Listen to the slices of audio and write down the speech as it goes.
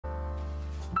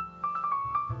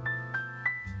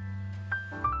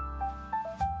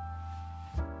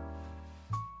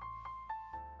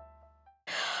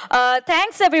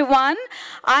Thanks, everyone.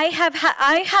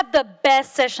 I had the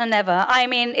best session ever. I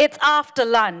mean, it's after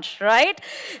lunch, right?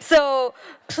 So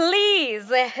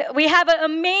please, we have an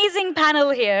amazing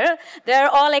panel here. They're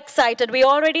all excited. We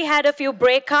already had a few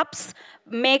breakups,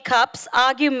 makeups,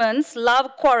 arguments,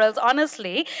 love quarrels.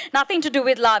 Honestly, nothing to do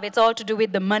with love. It's all to do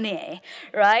with the money,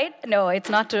 right? No, it's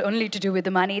not only to do with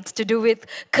the money. It's to do with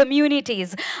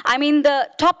communities. I mean, the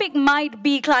topic might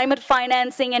be climate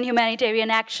financing and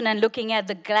humanitarian action and looking at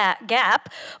the gap,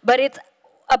 but it's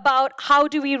about how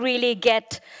do we really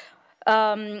get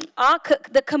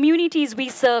the communities we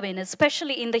serve in,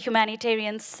 especially in the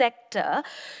humanitarian sector,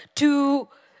 to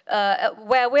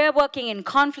where we're working in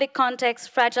conflict contexts,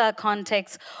 fragile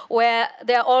contexts, where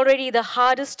they're already the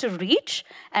hardest to reach,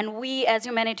 and we as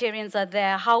humanitarians are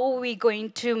there. How are we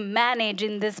going to manage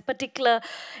in this particular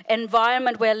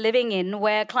environment we're living in,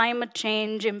 where climate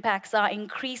change impacts are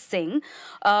increasing,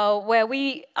 where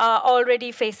we are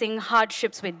already facing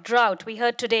hardships with drought? We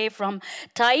heard today from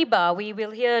Taiba, we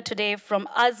will hear today from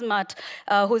Azmat,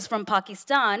 who's from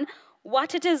Pakistan,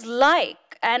 what it is like,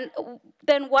 and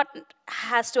then what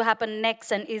has to happen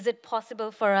next, and is it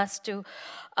possible for us to,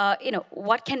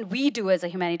 what can we do as a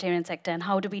humanitarian sector, and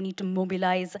how do we need to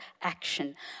mobilize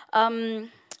action?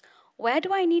 Where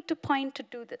do I need to point to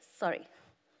do this? Sorry.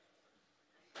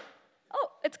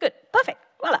 Oh, it's good. Perfect.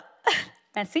 Voila.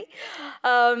 Merci.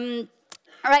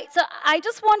 All right, so I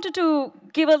just wanted to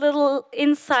give a little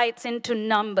insights into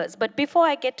numbers, but before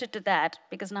I get to that,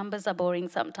 because numbers are boring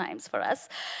sometimes for us,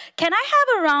 can I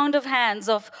have a round of hands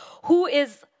of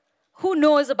who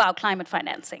knows about climate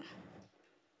financing?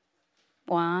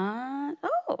 One.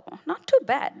 Oh, not too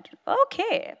bad.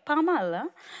 Okay, Pamal.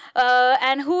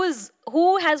 And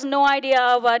who has no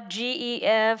idea what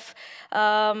GEF,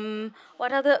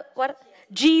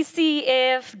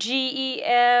 GCF,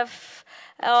 GEF,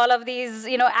 all of these,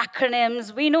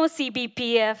 acronyms. We know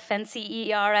CBPF and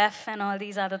CERF and all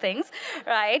these other things,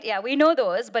 right? Yeah, we know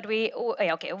those, but we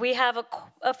have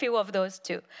a few of those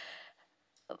too.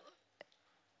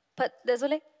 But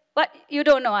Desole, what? You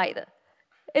don't know either.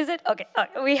 Is it? Okay,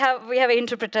 we have an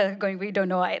interpreter going, we don't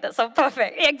know either, so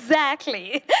perfect.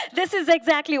 Exactly. This is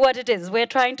exactly what it is. We're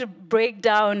trying to break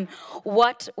down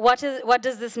what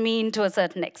does this mean to a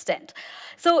certain extent.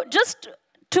 So just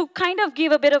to kind of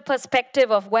give a bit of perspective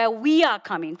of where we are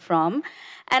coming from,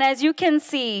 and as you can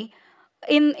see,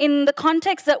 in the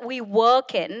context that we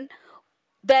work in,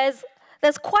 there's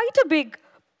quite a big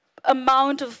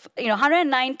amount of,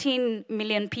 119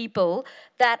 million people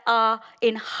that are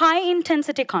in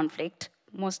high-intensity conflict,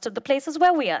 most of the places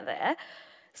where we are there,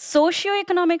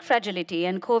 socioeconomic fragility,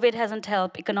 and COVID hasn't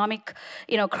helped, economic,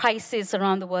 crisis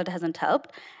around the world hasn't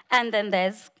helped, and then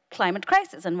there's climate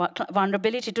crisis and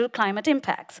vulnerability to climate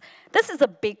impacts. This is a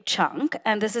big chunk,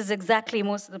 and this is exactly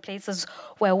most of the places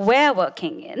where we're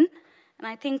working in. And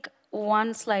I think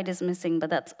one slide is missing, but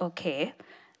that's okay.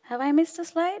 Have I missed a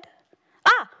slide?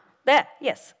 Ah, there,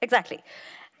 yes, exactly.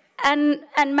 And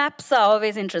maps are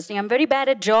always interesting. I'm very bad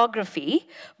at geography,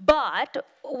 but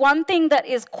one thing that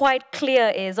is quite clear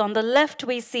is on the left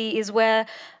we see is where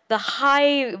the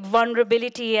high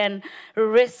vulnerability and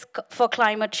risk for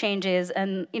climate changes,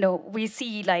 and we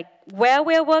see like where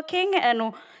we're working,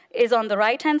 and is on the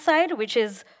right-hand side, which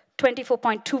is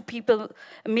 24.2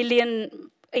 million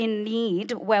in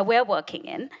need where we're working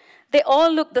in. They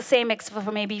all look the same except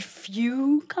for maybe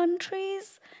few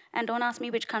countries. And don't ask me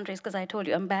which countries, because I told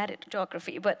you I'm bad at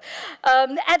geography. But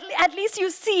at least you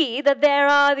see that there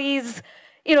are these,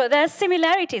 there are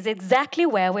similarities exactly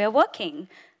where we're working.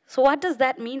 So what does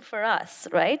that mean for us,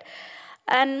 right?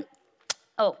 And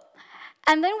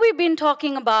then we've been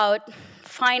talking about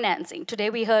financing. Today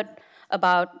we heard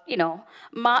about,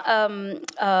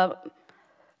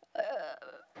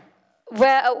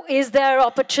 where is there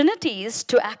opportunities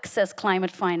to access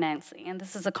climate financing? And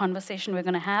this is a conversation we're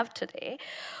going to have today.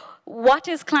 What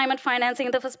is climate financing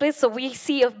in the first place? So we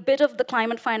see a bit of the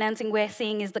climate financing we're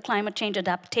seeing is the climate change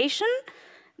adaptation.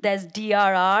 There's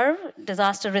DRR,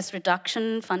 disaster risk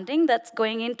reduction funding that's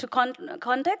going into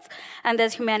context, and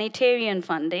there's humanitarian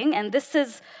funding, and this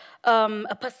is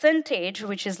a percentage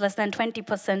which is less than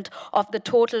 20% of the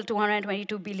total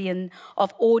 222 billion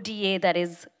of ODA that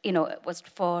is, was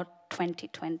for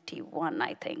 2021,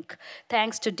 I think.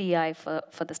 Thanks to DI for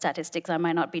the statistics. I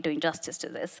might not be doing justice to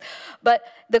this. But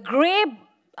the gray,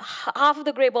 half of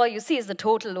the gray ball you see is the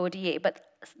total ODA, but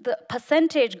the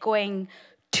percentage going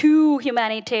to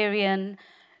humanitarian,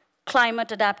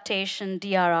 climate adaptation,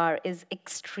 DRR is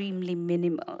extremely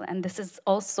minimal. And this is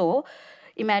also,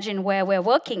 imagine where we're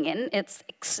working in,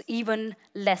 it's even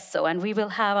less so. And we will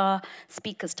have our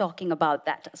speakers talking about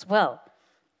that as well.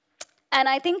 And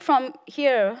I think from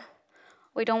here,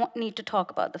 we don't need to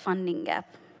talk about the funding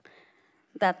gap.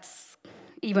 That's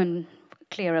even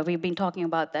clearer. We've been talking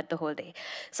about that the whole day.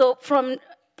 So from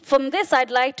this,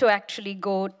 I'd like to actually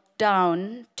go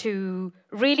down to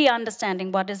really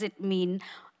understanding what does it mean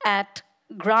at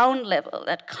ground level,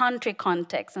 at country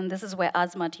context, and this is where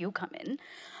Azmat, you come in.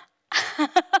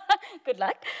 Good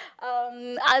luck.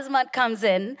 Azmat comes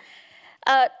in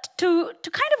to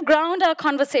kind of ground our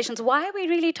conversations. Why are we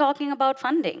really talking about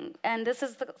funding? And this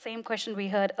is the same question we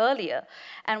heard earlier.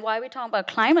 And why are we talking about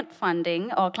climate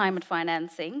funding or climate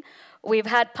financing? We've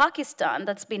had Pakistan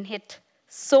that's been hit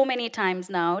so many times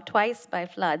now, twice by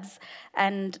floods,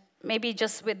 and maybe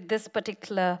just with this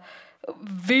particular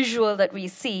visual that we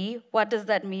see, what does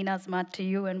that mean, Azmat, to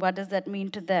you, and what does that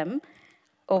mean to them?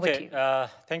 Over to you.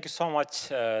 Thank you so much,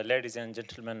 ladies and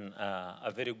gentlemen.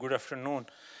 A very good afternoon.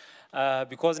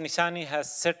 Because Nishani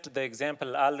has set the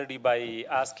example already by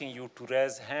asking you to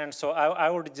raise hands, so I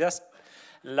would just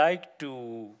like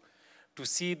to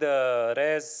see the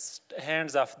raised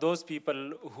hands of those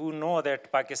people who know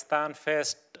that Pakistan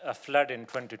faced a flood in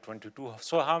 2022.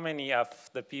 So how many of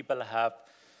the people have?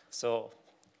 So,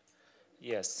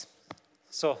 yes.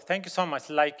 So thank you so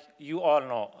much. Like you all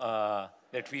know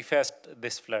that we faced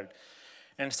this flood.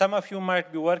 And some of you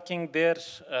might be working there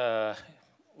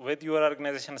with your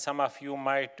organization. Some of you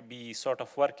might be sort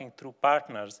of working through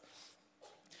partners.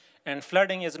 And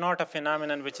flooding is not a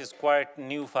phenomenon which is quite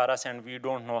new for us, and we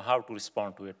don't know how to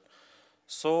respond to it.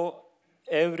 So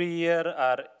every year,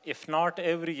 or if not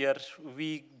every year,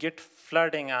 we get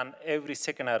flooding on every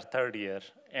second or third year,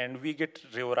 and we get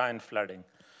riverine flooding.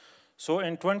 So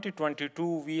in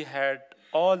 2022, we had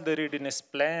all the readiness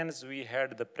plans, we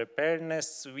had the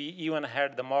preparedness, we even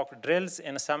had the mock drills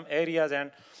in some areas.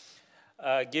 And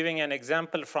giving an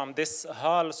example from this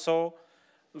hall, so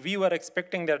we were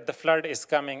expecting that the flood is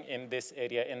coming in this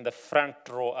area, in the front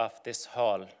row of this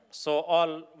hall. So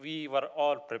we were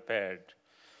all prepared.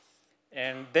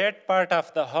 And that part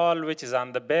of the hall, which is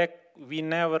on the back, we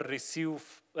never received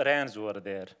rains over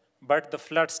there, but the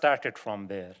flood started from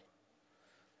there.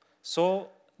 So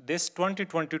this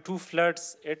 2022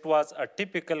 floods, it was a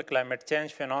typical climate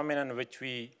change phenomenon which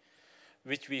we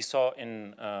saw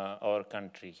in our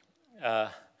country.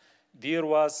 There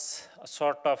was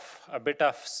a bit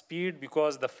of speed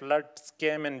because the floods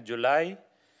came in July,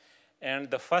 and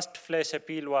the first flash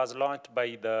appeal was launched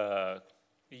by the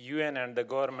UN and the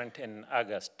government in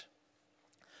August.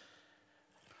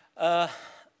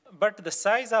 But the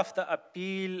size of the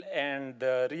appeal and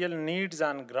the real needs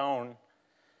on ground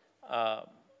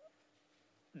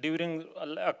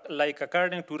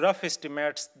according to rough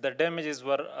estimates, the damages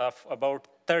were of about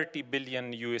 30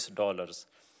 billion US dollars.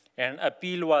 And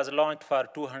appeal was launched for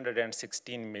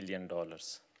 $216 million.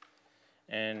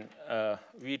 And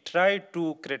we tried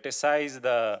to criticize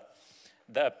the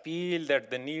appeal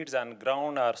that the needs on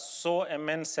ground are so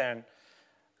immense, and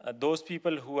those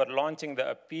people who are launching the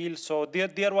appeal, so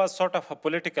there was sort of a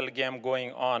political game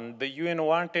going on. The UN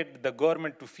wanted the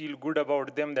government to feel good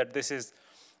about them, that this is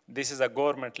a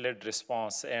government-led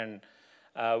response. And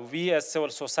we as civil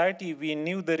society, we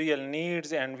knew the real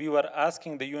needs, and we were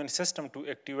asking the UN system to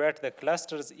activate the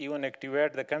clusters, even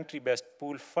activate the country-based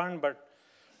pool fund, but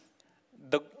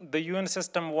the UN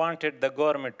system wanted the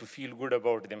government to feel good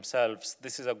about themselves.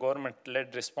 This is a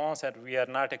government-led response, and we are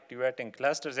not activating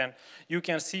clusters. And you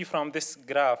can see from this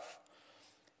graph,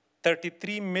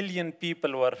 33 million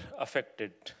people were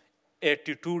affected.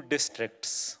 82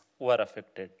 districts were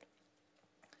affected.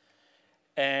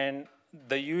 And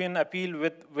the UN appeal,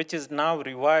 which is now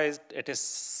revised, it is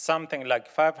something like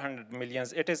 500 million.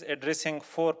 It is addressing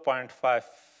 4.5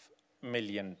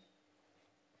 million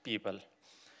people.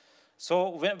 So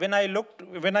when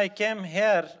I came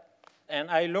here and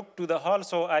I looked to the hall,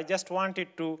 so I just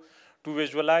wanted to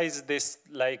visualize this,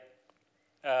 like,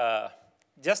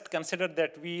 just consider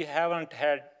that we haven't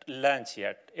had lunch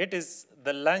yet. It is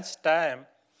the lunch time.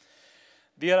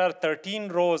 There are 13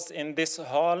 rows in this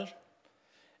hall.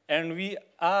 And we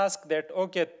ask that,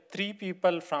 okay, 3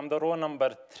 people from the row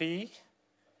number 3,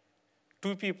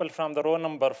 2 people from the row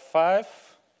number 5,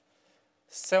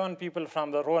 7 people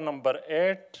from the row number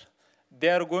 8, they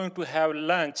are going to have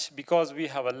lunch because we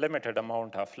have a limited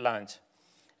amount of lunch,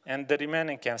 and the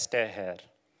remaining can stay here.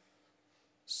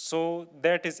 So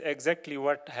that is exactly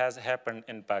what has happened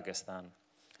in Pakistan.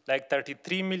 Like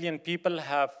 33 million people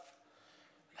have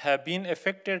been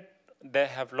affected. They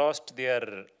have lost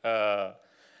their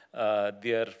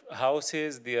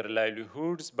houses, their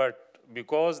livelihoods, but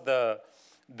because the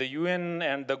UN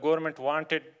and the government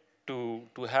wanted to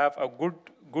have a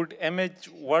good image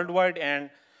worldwide, and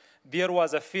there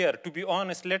was a fear. To be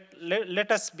honest,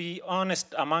 let us be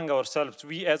honest among ourselves,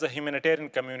 we as a humanitarian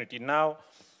community. Now,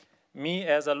 me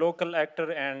as a local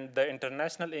actor and the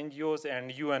international NGOs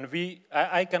and UN,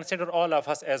 I consider all of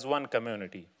us as one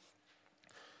community.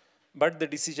 But the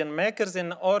decision makers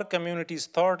in our communities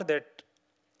thought that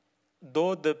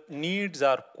though the needs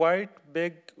are quite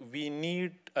big, we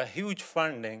need a huge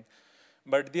funding,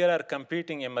 but there are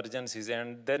competing emergencies,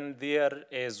 and then there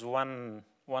is one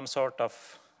sort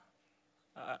of,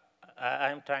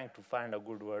 I'm trying to find a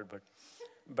good word,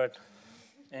 but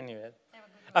anyway,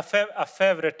 a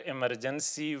favorite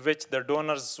emergency which the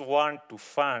donors want to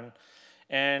fund,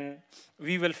 and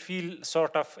we will feel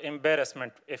sort of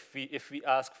embarrassment if we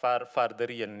ask for the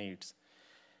real needs.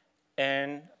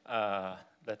 And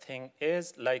the thing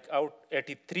is, like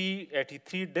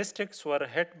 83 districts were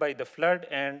hit by the flood,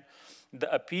 and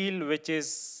the appeal which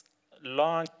is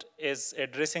launched is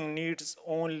addressing needs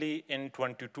only in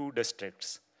 22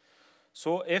 districts.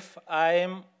 So if I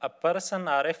am a person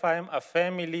or if I am a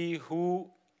family who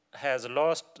has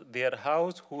lost their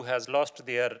house, who has lost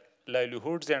their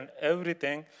livelihoods and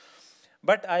everything,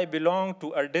 but I belong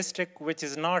to a district which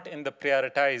is not in the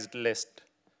prioritized list,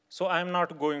 so I'm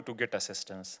not going to get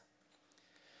assistance.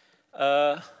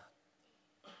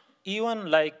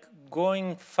 Even like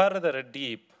going further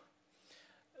deep,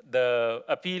 the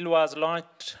appeal was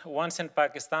launched once in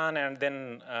Pakistan and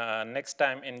then next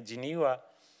time in Geneva,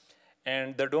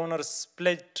 and the donors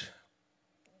split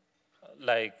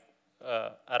like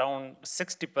around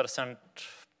 60%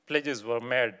 pledges were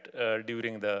made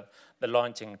during the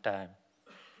launching time.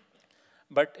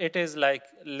 But it is like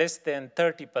less than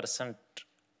 30%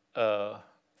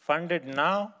 funded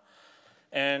now.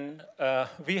 And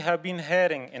we have been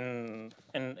hearing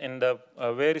in the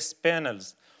various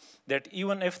panels that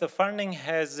even if the funding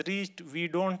has reached, we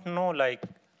don't know like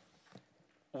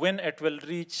when it will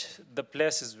reach the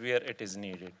places where it is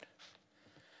needed.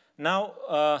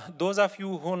 Now, those of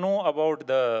you who know about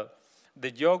the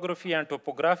geography and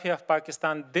topography of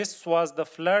Pakistan, this was the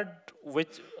flood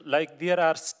which, like, there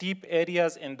are steep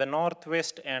areas in the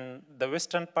northwest and the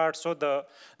western part, so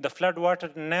the flood water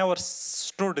never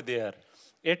stood there.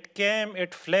 It came,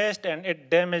 it flashed, and it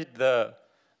damaged the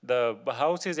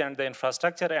houses and the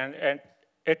infrastructure, and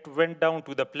it went down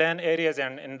to the plain areas,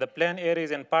 and in the plain areas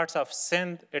and parts of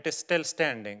Sindh, it is still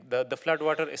standing. The flood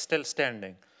water is still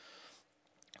standing.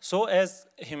 So as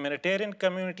humanitarian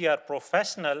community or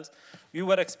professionals, we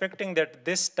were expecting that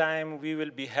this time we will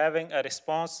be having a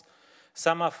response,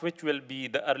 some of which will be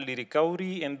the early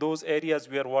recovery in those areas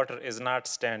where water is not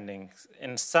standing.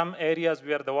 In some areas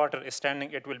where the water is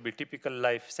standing, it will be typical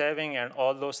life-saving and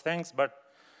all those things. But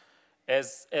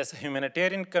as a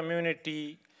humanitarian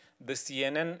community, the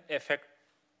CNN effect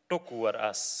took over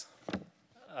us.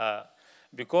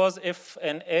 Because if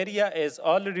an area is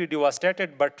already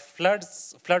devastated, but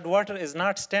flood water is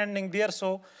not standing there,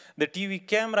 so the TV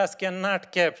cameras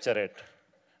cannot capture it.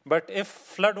 But if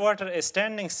flood water is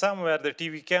standing somewhere, the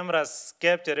TV cameras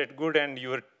capture it good, and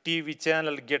your TV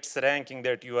channel gets ranking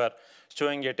that you are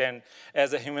showing it. And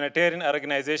as a humanitarian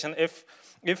organization,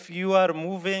 if you are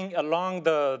moving along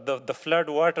the flood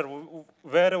water,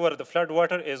 wherever the flood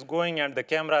water is going and the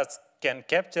cameras can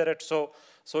capture it,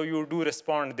 so you do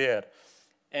respond there.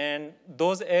 And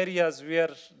those areas where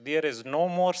there is no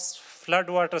more flood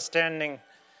water standing,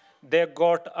 they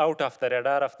got out of the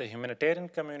radar of the humanitarian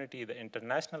community, the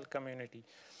international community.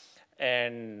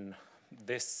 And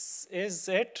this is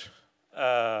it.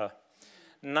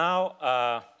 Now,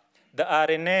 the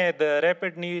RNA, the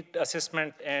Rapid Need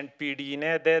Assessment, and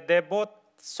PDNA, they both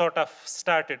sort of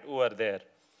started over there.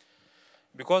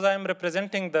 Because I'm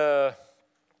representing the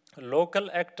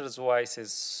local actors'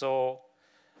 voices, so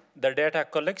the data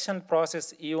collection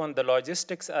process, even the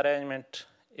logistics arrangement,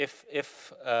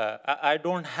 I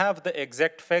don't have the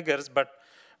exact figures, but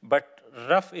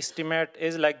rough estimate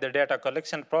is like the data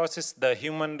collection process, the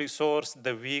human resource,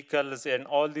 the vehicles, and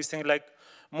all these things, like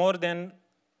more than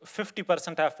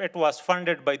 50% of it was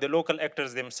funded by the local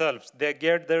actors themselves. They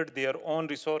gathered their own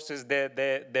resources,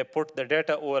 they put the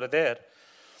data over there.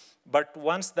 But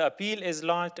once the appeal is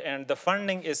launched and the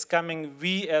funding is coming,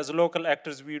 we as local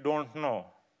actors, we don't know.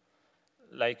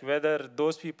 Like whether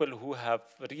those people who have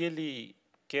really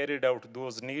carried out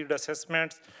those need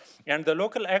assessments, and the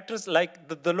local actors, like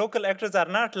the local actors are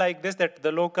not like this, that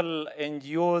the local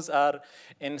NGOs are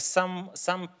in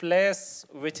some place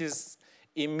which is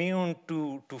immune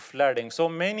to flooding. So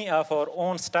many of our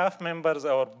own staff members,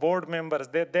 our board members,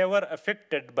 they were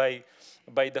affected by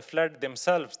the flood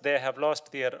themselves. They have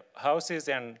lost their houses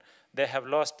and they have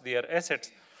lost their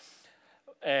assets.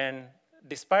 And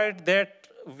despite that,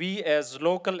 we as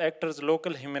local actors,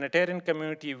 local humanitarian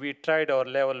community, we tried our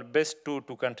level best to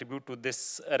contribute to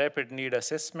this rapid need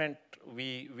assessment.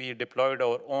 We deployed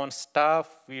our own staff,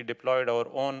 we deployed our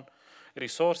own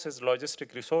resources,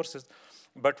 logistic resources,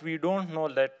 but we don't know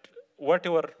that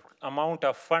whatever amount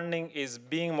of funding is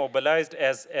being mobilized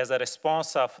as a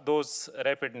response of those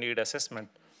rapid need assessment,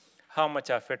 how much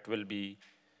of it will be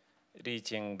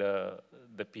reaching the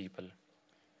people.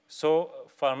 So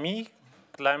for me,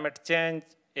 climate change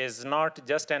is not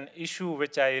just an issue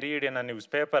which I read in a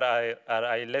newspaper or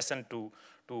I listen to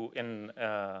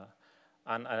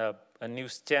on a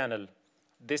news channel.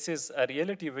 This is a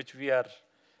reality which we are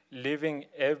living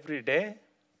every day.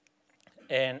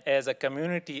 And as a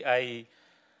community,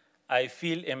 I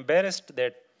feel embarrassed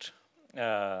that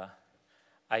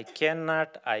I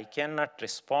cannot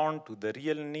respond to the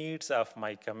real needs of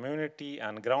my community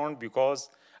on ground because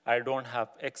I don't have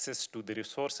access to the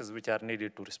resources which are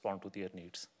needed to respond to their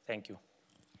needs. Thank you.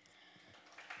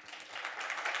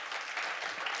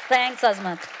 Thanks,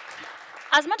 Azmat.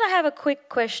 Azmat, I have a quick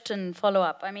question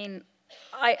follow-up. I mean,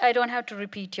 I don't have to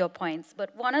repeat your points,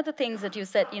 but one of the things that you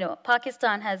said,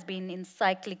 Pakistan has been in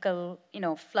cyclical,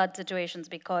 flood situations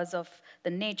because of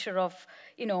the nature of,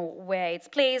 where it's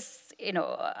placed,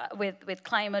 with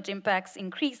climate impacts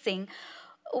increasing.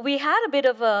 We had a bit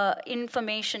of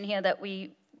information here that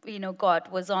we,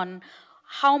 got was on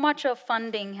how much of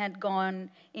funding had gone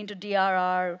into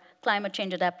DRR, climate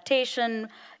change adaptation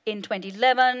in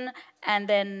 2011, and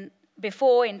then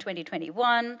before in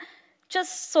 2021.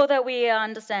 Just so that we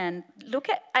understand,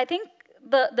 I think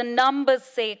the numbers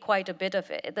say quite a bit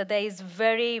of it, that there is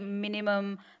very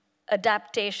minimum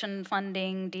adaptation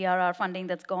funding, DRR funding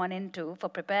that's gone into for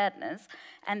preparedness.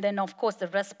 And then, of course, the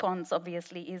response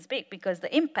obviously is big because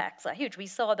the impacts are huge. We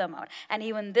saw them out. And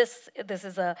even this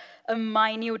is a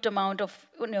minute amount of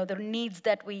the needs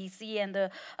that we see and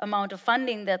the amount of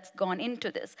funding that's gone into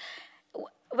this.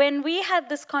 When we had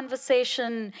this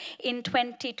conversation in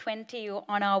 2020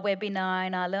 on our webinar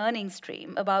and our learning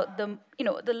stream about the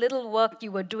little work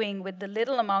you were doing with the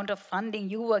little amount of funding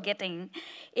you were getting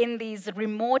in these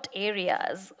remote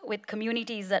areas with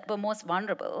communities that were most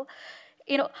vulnerable,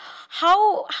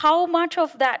 how much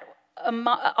of that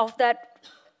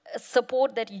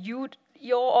support that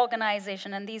your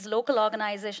organization and these local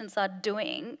organizations are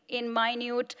doing in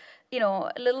minute,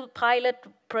 little pilot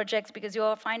projects, because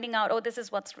you're finding out, oh, this is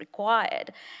what's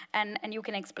required, and you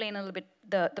can explain a little bit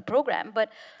the program, but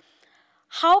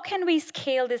how can we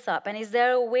scale this up? And is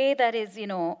there a way that is,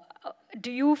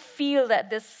 do you feel that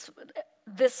this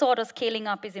sort of scaling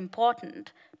up is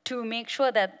important to make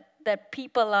sure that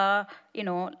people are,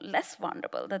 less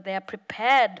vulnerable, that they are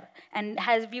prepared? And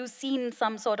have you seen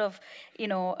some sort of,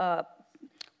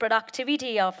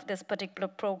 productivity of this particular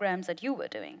programs that you were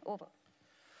doing? Over.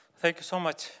 Thank you so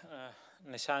much,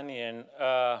 Nishani. And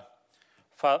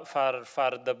for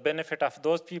the benefit of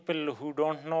those people who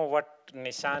don't know what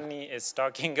Nishani is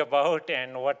talking about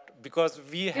and because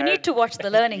you need to watch the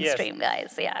learning stream,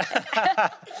 guys, yeah.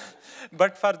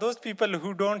 But for those people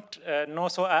who don't know,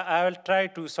 so I will try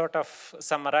to sort of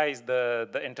summarize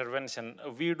the intervention.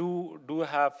 We do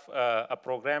have a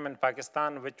program in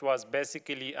Pakistan which was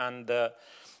basically on the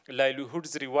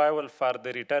livelihoods revival for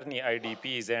the returnee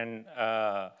IDPs, and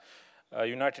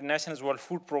United Nations World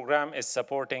Food Program is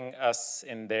supporting us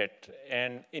in that.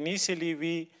 And initially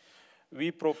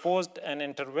we proposed an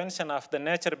intervention of the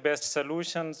nature-based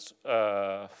solutions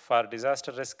for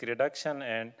disaster risk reduction.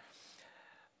 And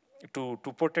to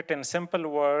put it in simple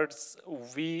words,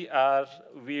 we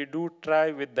do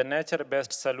try with the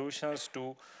nature-based solutions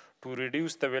to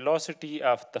reduce the velocity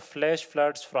of the flash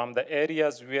floods from the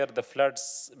areas where the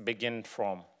floods begin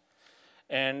from.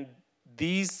 And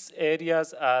these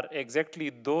areas are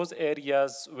exactly those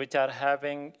areas which are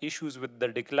having issues with the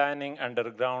declining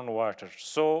underground water.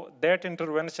 So that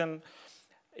intervention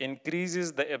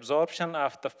increases the absorption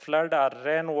of the flood or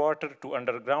rainwater to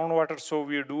underground water, so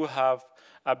we do have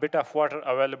a bit of water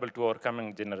available to our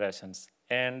coming generations.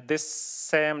 And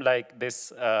this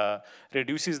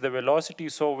reduces the velocity,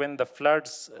 so when the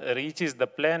floods reaches the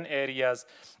plain areas,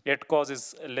 it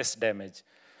causes less damage.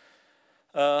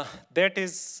 That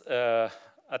is a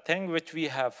thing which we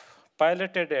have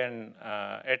piloted, and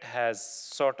it has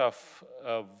sort of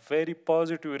very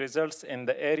positive results in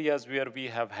the areas where we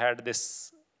have had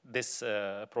this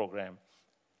program.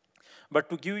 But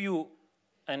to give you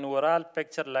an overall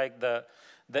picture, like the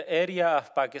area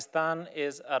of Pakistan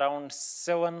is around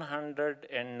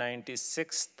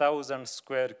 796,000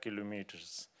 square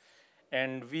kilometers.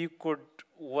 And we could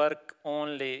work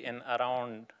only in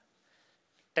around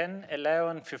 10,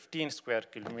 11, 15 square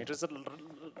kilometers,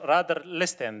 rather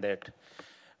less than that.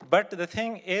 But the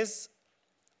thing is,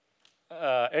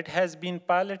 it has been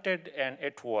piloted and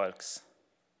it works.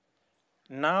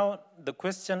 Now the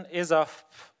question is of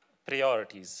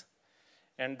priorities.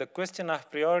 And the question of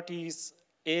priorities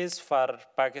is for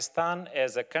Pakistan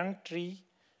as a country,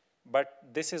 but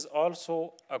this is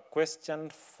also a question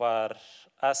for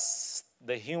us,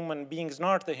 the human beings,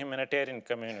 not the humanitarian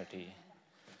community.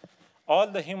 All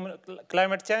the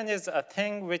climate change is a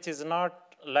thing which is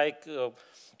not like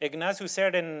Ignacio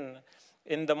said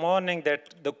in the morning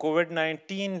that the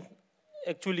COVID-19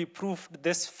 actually proved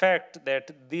this fact that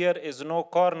there is no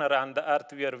corner on the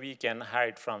earth where we can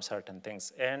hide from certain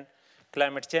things. And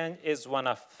climate change is one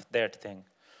of that thing.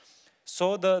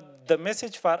 So the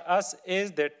message for us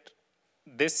is that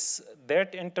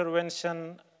that intervention,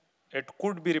 it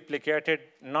could be replicated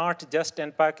not just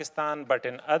in Pakistan, but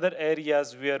in other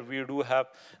areas where we do have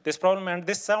this problem. And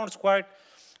this sounds quite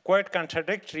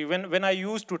contradictory. When I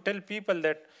used to tell people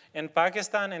that in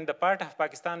Pakistan, in the part of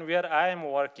Pakistan where I am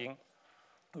working,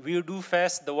 we do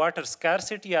face the water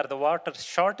scarcity or the water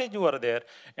shortage over there,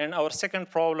 and our second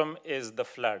problem is the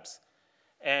floods.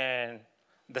 And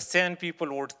the same people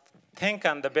would think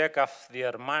on the back of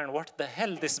their mind, what the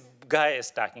hell this guy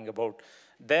is talking about?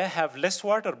 They have less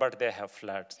water, but they have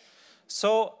floods.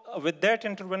 So with that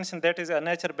intervention, that is a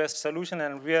nature-based solution,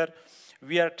 and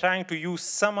we are trying to use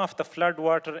some of the flood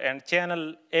water and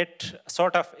channel it,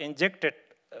 sort of inject it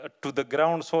to the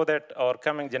ground so that our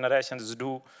coming generations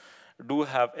do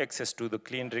have access to the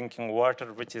clean drinking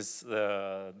water, which is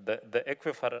the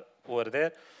aquifer over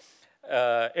there.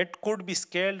 It could be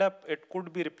scaled up, it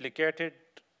could be replicated,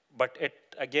 but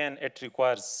again, it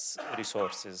requires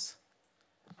resources.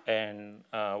 And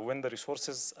when the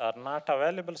resources are not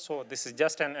available, so this is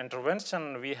just an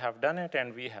intervention, we have done it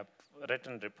and we have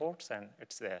written reports and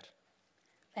it's there.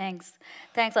 Thanks,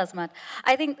 Azmat.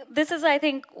 I think this is,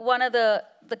 one of the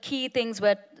key things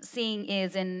we're seeing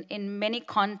is in many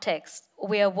contexts,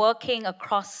 we are working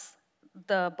across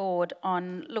the board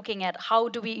on looking at how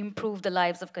do we improve the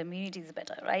lives of communities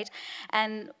better, right?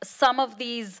 And some of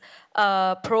these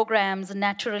programs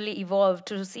naturally evolve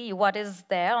to see what is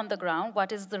there on the ground,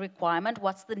 what is the requirement,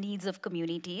 what's the needs of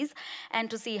communities, and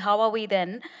to see how are we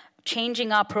then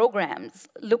changing our programs,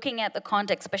 looking at the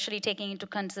context, especially taking into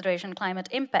consideration climate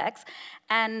impacts.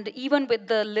 And even with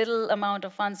the little amount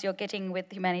of funds you're getting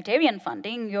with humanitarian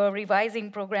funding, you're revising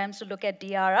programs to look at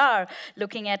DRR,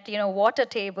 looking at water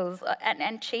tables,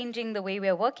 and changing the way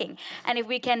we're working. And if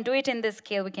we can do it in this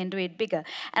scale, we can do it bigger.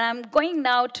 And I'm going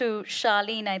now to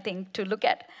Charlene, I think, to look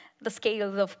at the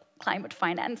scales of climate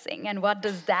financing and what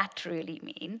does that really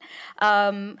mean.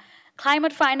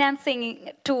 Climate financing,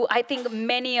 to I think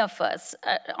many of us,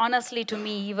 honestly to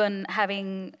me, even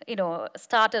having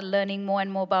started learning more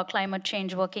and more about climate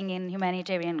change, working in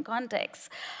humanitarian contexts,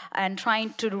 and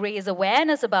trying to raise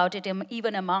awareness about it,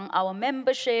 even among our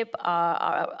membership,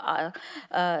 our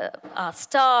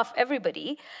staff,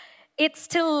 everybody, it's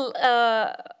still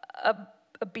a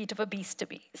bit of a beast to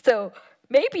me. So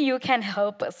maybe you can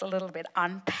help us a little bit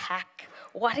unpack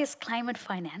what is climate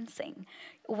financing,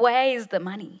 where is the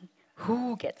money?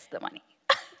 Who gets the money?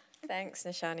 Thanks,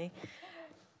 Nishani.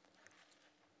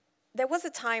 There was a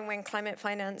time when climate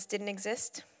finance didn't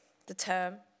exist, the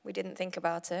term, we didn't think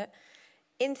about it.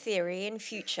 In theory, in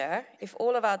future, if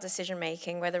all of our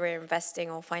decision-making, whether we're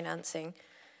investing or financing,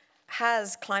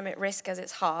 has climate risk as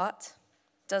its heart,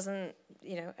 doesn't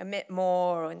emit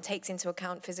more and takes into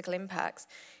account physical impacts,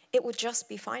 it will just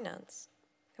be finance.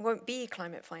 It won't be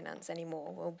climate finance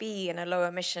anymore. We'll be in a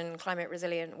low-emission,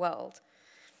 climate-resilient world.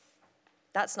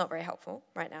 That's not very helpful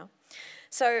right now.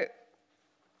 So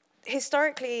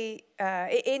historically,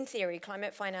 in theory,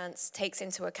 climate finance takes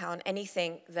into account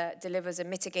anything that delivers a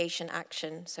mitigation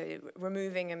action, so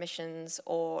removing emissions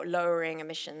or lowering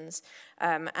emissions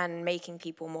and making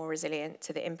people more resilient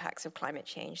to the impacts of climate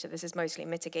change. So this is mostly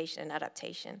mitigation and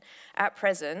adaptation. At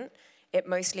present, it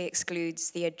mostly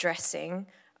excludes the addressing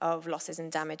of losses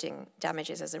and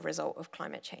damages as a result of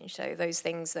climate change. So those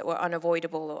things that were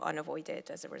unavoidable or unavoided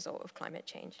as a result of climate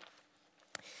change.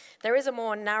 There is a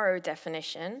more narrow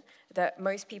definition that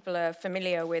most people are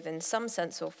familiar with in some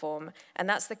sense or form, and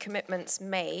that's the commitments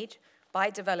made by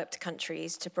developed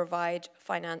countries to provide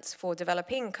finance for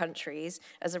developing countries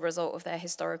as a result of their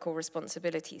historical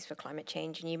responsibilities for climate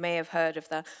change. And you may have heard of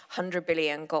the 100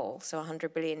 billion goal, so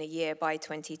 100 billion a year by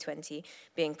 2020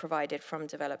 being provided from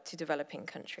developed to developing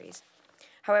countries.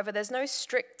 However, there's no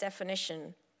strict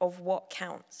definition of what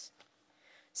counts.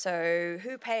 So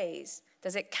who pays?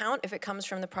 Does it count if it comes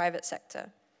from the private sector?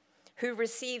 Who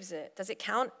receives it? Does it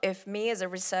count if me as a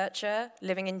researcher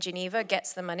living in Geneva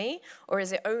gets the money, or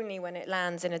is it only when it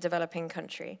lands in a developing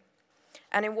country?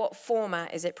 And in what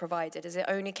format is it provided? Does it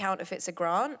only count if it's a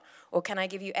grant, or can I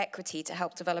give you equity to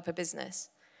help develop a business?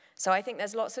 So I think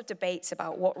there's lots of debates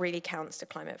about what really counts to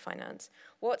climate finance.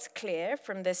 What's clear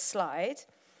from this slide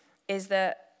is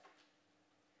that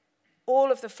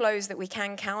all of the flows that we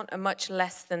can count are much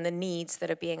less than the needs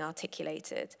that are being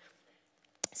articulated.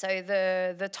 So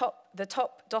the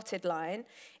top dotted line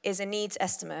is a needs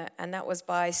estimate, and that was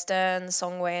by Stern,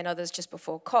 Songwei, and others just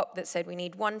before COP that said we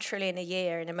need 1 trillion a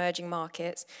year in emerging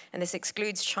markets, and this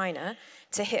excludes China,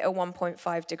 to hit a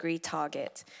 1.5 degree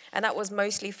target. And that was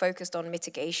mostly focused on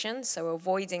mitigation, so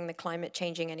avoiding the climate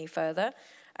changing any further.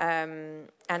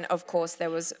 And of course, there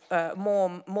was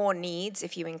more needs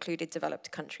if you included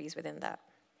developed countries within that.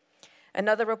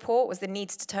 Another report was the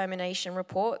Needs Determination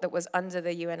Report that was under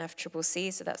the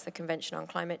UNFCCC, so that's the Convention on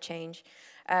Climate Change.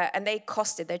 And they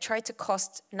tried to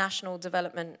cost national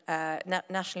development,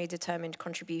 nationally determined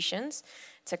contributions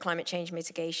to climate change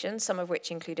mitigation, some of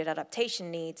which included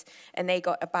adaptation needs, and they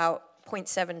got about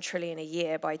 0.7 trillion a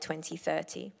year by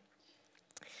 2030.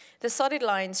 The solid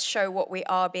lines show what we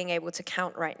are being able to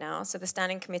count right now. So the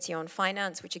Standing Committee on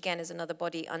Finance, which again is another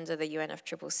body under the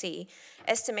UNFCCC,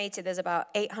 estimated there's about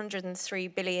 803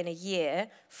 billion a year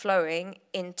flowing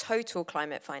in total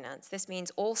climate finance. This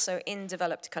means also in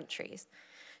developed countries.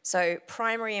 So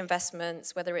primary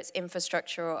investments, whether it's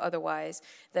infrastructure or otherwise,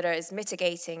 that is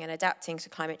mitigating and adapting to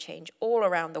climate change all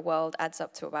around the world adds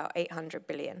up to about 800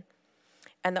 billion.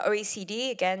 And the OECD,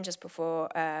 again, just before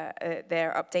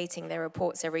they're updating their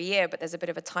reports every year, but there's a bit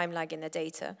of a time lag in the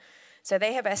data. So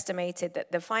they have estimated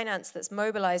that the finance that's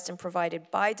mobilized and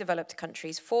provided by developed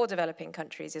countries for developing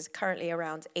countries is currently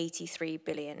around 83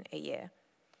 billion a year.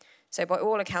 So by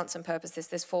all accounts and purposes,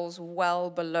 this falls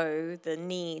well below the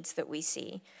needs that we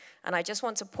see. And I just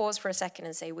want to pause for a second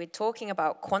and say we're talking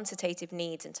about quantitative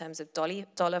needs in terms of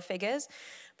dollar figures,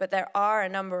 but there are a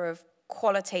number of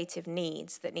qualitative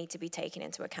needs that need to be taken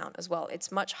into account as well.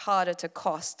 It's much harder to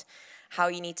cost how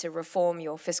you need to reform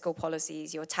your fiscal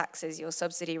policies, your taxes, your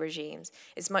subsidy regimes.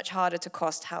 It's much harder to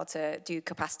cost how to do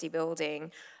capacity building,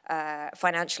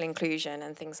 financial inclusion,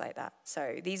 and things like that.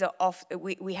 So these are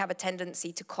we have a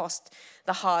tendency to cost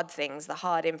the hard things, the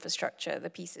hard infrastructure, the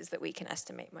pieces that we can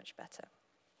estimate much better.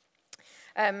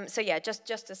 So yeah,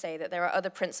 just to say that there are other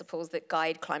principles that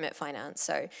guide climate finance.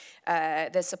 So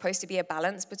there's supposed to be a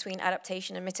balance between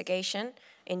adaptation and mitigation.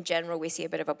 In general, we see a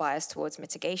bit of a bias towards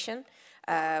mitigation.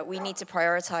 We need to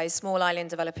prioritize small island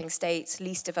developing states,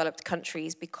 least developed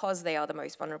countries, because they are the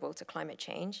most vulnerable to climate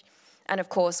change. And of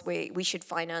course, we should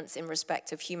finance in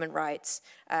respect of human rights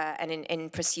and in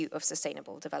pursuit of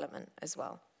sustainable development as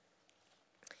well.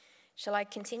 Shall I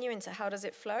continue into how does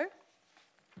it flow?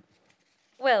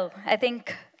 Well, I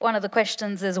think one of the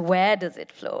questions is where does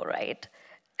it flow, right?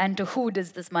 And to who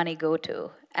does this money go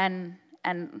to? And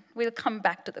we'll come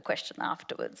back to the question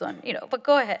afterwards on, but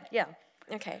go ahead, yeah.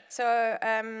 Okay, so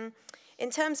in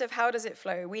terms of how does it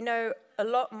flow, we know a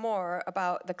lot more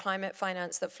about the climate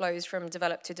finance that flows from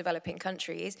developed to developing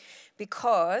countries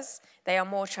because they are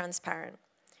more transparent.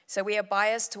 So we are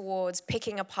biased towards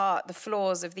picking apart the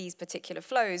flaws of these particular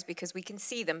flows because we can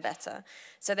see them better.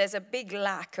 So there's a big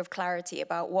lack of clarity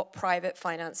about what private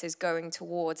finance is going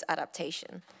towards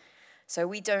adaptation. So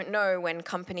we don't know when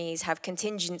companies have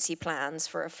contingency plans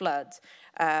for a flood,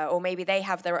 or maybe they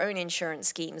have their own insurance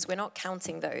schemes. We're not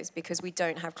counting those because we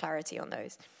don't have clarity on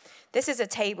those. This is a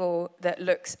table that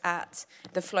looks at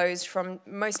the flows from,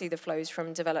 mostly the flows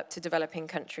from developed to developing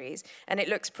countries, and it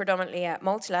looks predominantly at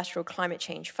multilateral climate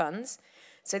change funds.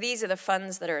 So these are the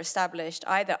funds that are established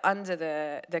either under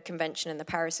the Convention and the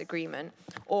Paris Agreement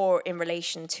or in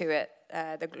relation to it,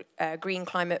 the Green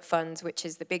Climate Fund, which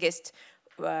is the biggest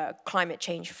climate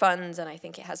change fund, and I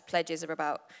think it has pledges of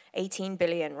about 18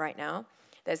 billion right now.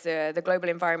 There's the Global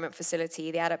Environment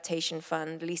Facility, the Adaptation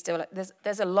Fund,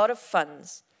 there's a lot of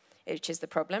funds, which is the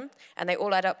problem, and they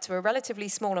all add up to a relatively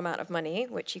small amount of money,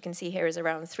 which you can see here is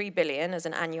around 3 billion as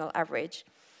an annual average.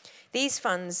 These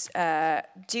funds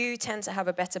do tend to have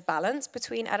a better balance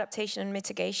between adaptation and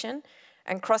mitigation,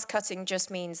 and cross-cutting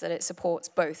just means that it supports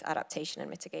both adaptation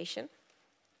and mitigation.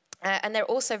 And they're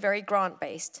also very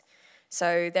grant-based,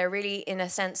 so they're really, in a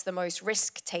sense, the most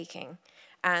risk-taking,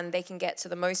 and they can get to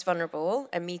the most vulnerable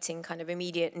and meeting kind of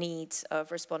immediate needs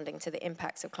of responding to the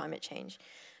impacts of climate change.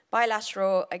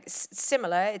 Bilateral,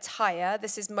 similar, it's higher.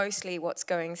 This is mostly what's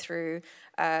going through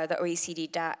the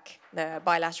OECD DAC, the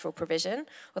bilateral provision,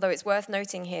 although it's worth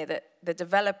noting here that the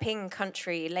developing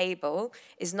country label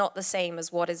is not the same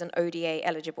as what is an ODA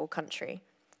eligible country.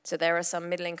 So there are some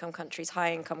middle-income countries,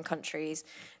 high-income countries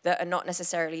that are not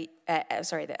necessarily,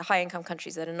 high-income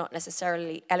countries that are not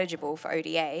necessarily eligible for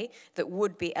ODA that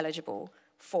would be eligible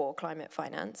for climate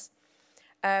finance.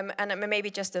 And maybe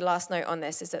just a last note on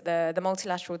this is that the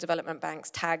multilateral development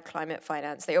banks tag climate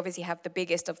finance. They obviously have the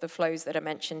biggest of the flows that are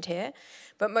mentioned here,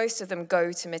 but most of them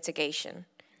go to mitigation.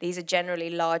 These are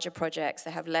generally larger projects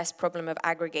that have less problem of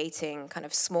aggregating kind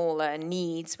of smaller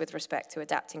needs with respect to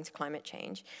adapting to climate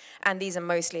change. And these are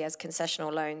mostly as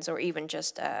concessional loans or even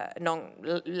just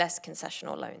less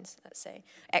concessional loans, let's say.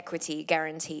 Equity,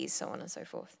 guarantees, so on and so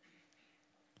forth.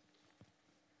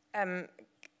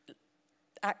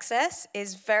 Access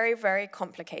is very, very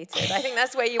complicated. I think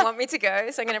that's where you want me to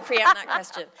go, so I'm going to preempt that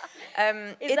question.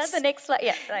 Is that the next slide?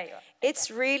 Yeah, right.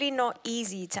 It's really not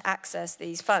easy to access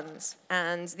these funds,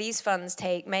 and these funds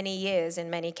take many years in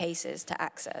many cases to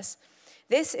access.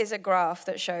 This is a graph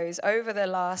that shows over the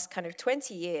last kind of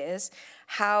 20 years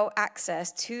how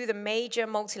access to the major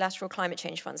multilateral climate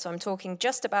change funds, so I'm talking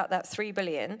just about that 3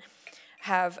 billion,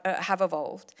 have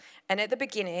evolved. And at the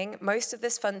beginning, most of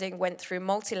this funding went through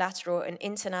multilateral and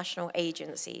international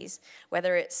agencies,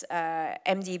 whether it's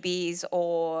MDBs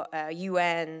or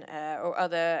UN or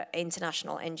other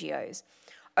international NGOs.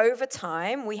 Over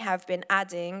time, we have been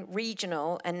adding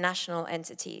regional and national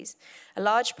entities. A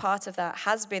large part of that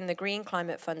has been the Green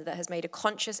Climate Fund that has made a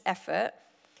conscious effort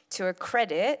to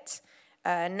accredit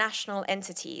national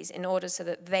entities in order so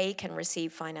that they can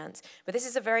receive finance. But this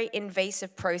is a very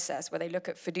invasive process where they look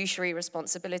at fiduciary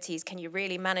responsibilities. Can you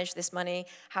really manage this money?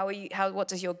 What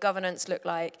does your governance look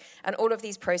like? And all of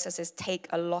these processes take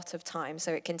a lot of time.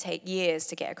 So it can take years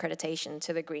to get accreditation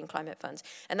to the Green Climate Fund.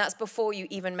 And that's before you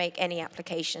even make any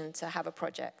application to have a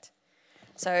project.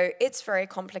 So it's very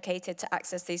complicated to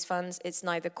access these funds. It's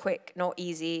neither quick nor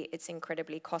easy. It's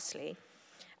incredibly costly.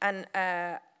 And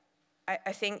I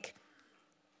think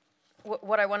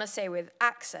what I want to say with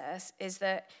access is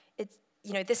that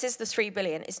this is the 3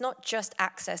 billion. It's not just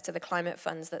access to the climate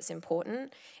funds that's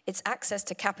important. It's access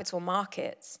to capital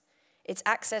markets. It's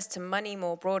access to money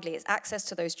more broadly. It's access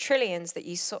to those trillions that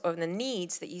you saw, or the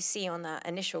needs that you see on that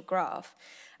initial graph.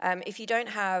 If you don't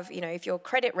have, if your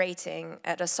credit rating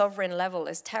at a sovereign level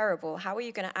is terrible, how are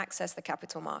you going to access the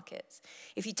capital markets?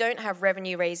 If you don't have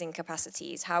revenue raising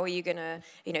capacities, how are you going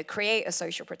to, create a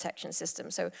social protection system?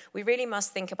 So we really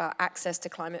must think about access to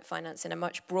climate finance in a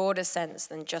much broader sense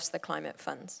than just the climate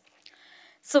funds.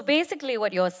 So basically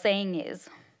what you're saying is,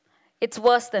 it's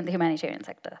worse than the humanitarian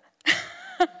sector.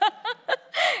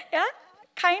 Yeah?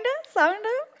 Kinda?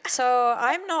 Sounda? So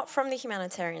I'm not from the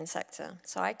humanitarian sector,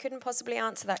 so I couldn't possibly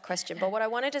answer that question. But what I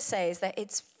wanted to say is that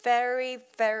it's very,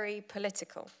 very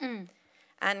political.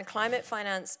 And climate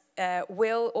finance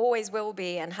always will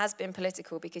be and has been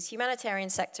political because humanitarian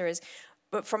sector is,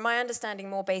 but from my understanding,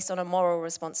 more based on a moral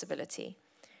responsibility.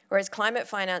 Whereas climate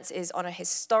finance is on a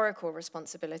historical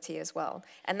responsibility as well.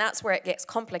 And that's where it gets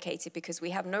complicated because we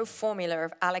have no formula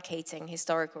of allocating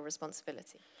historical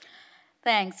responsibility.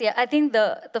 Thanks. Yeah, I think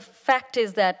the fact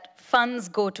is that funds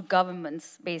go to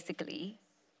governments, basically,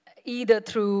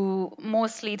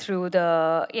 mostly through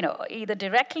the, either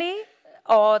directly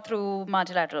or through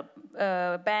multilateral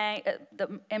bank,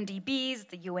 the MDBs,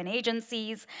 the UN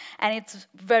agencies, and it's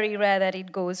very rare that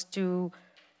it goes to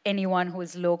anyone who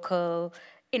is local,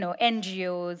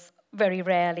 NGOs, very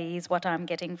rarely is what I'm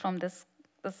getting from this.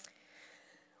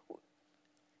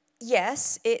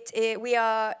 Yes, we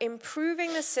are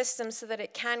improving the system so that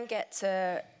it can get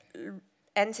to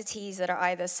entities that are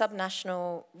either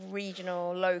subnational,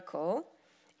 regional, local.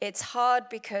 It's hard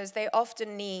because they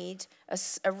often need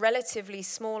a relatively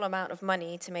small amount of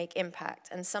money to make impact.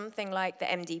 And something like the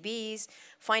MDBs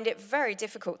find it very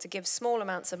difficult to give small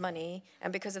amounts of money,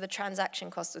 and because of the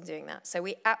transaction cost of doing that. So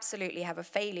we absolutely have a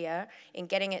failure in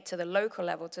getting it to the local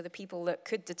level, to the people that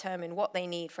could determine what they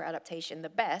need for adaptation the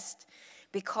best,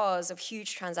 because of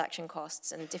huge transaction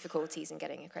costs and difficulties in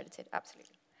getting accredited,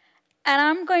 absolutely. And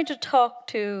I'm going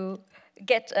to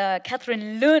get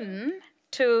Catherine-Lune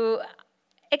to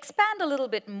expand a little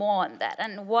bit more on that.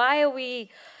 And why are we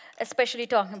especially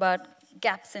talking about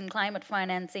gaps in climate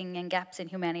financing and gaps in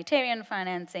humanitarian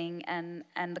financing and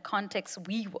the context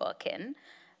we work in?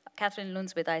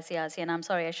 Catherine-Lune's with ICRC, and I'm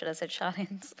sorry, I should have said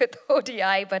Charlene's with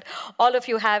ODI, but all of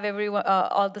you have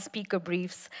all the speaker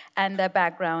briefs and their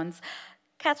backgrounds.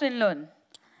 Catherine-Lune,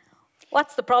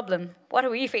 what's the problem? What are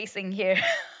we facing here?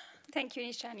 Thank you,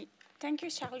 Nishani. Thank you,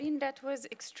 Charlene. That was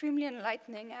extremely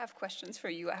enlightening. I have questions for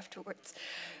you afterwards.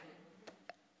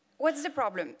 What's the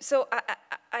problem? So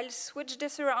I'll switch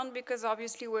this around because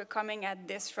obviously we're coming at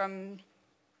this from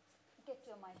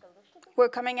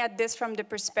the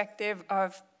perspective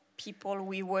of people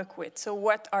we work with. So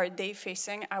what are they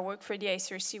facing? I work for the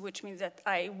ICRC, which means that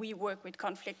we work with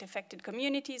conflict-affected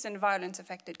communities and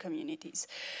violence-affected communities.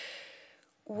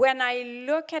 When I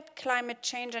look at climate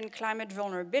change and climate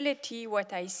vulnerability,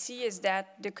 what I see is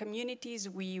that the communities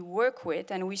we work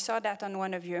with, and we saw that on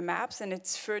one of your maps, and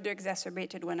it's further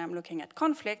exacerbated when I'm looking at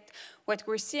conflict, what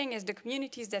we're seeing is the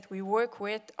communities that we work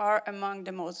with are among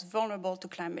the most vulnerable to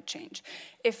climate change.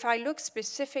 If I look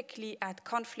specifically at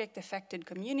conflict-affected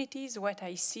communities, what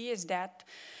I see is that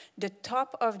the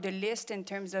top of the list in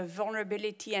terms of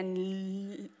vulnerability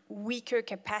and weaker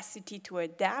capacity to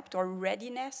adapt or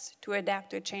readiness to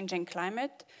adapt to a changing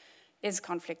climate is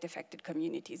conflict-affected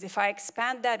communities. If I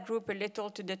expand that group a little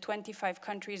to the 25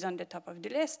 countries on the top of the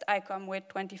list, I come with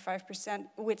 25%,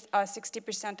 with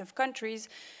 60% of countries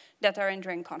that are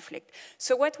entering conflict.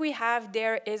 So what we have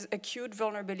there is acute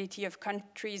vulnerability of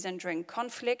countries entering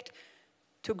conflict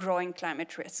to growing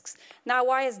climate risks. Now,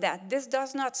 why is that? This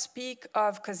does not speak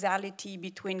of causality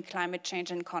between climate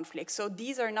change and conflict. So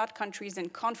these are not countries in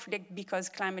conflict because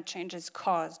climate change has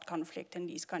caused conflict in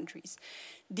these countries.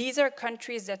 These are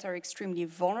countries that are extremely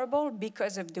vulnerable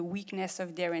because of the weakness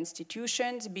of their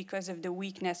institutions, because of the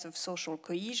weakness of social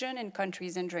cohesion in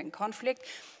countries entering conflict,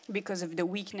 because of the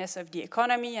weakness of the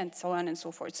economy, and so on and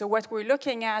so forth. So what we're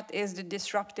looking at is the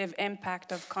disruptive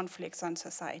impact of conflicts on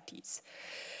societies.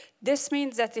 This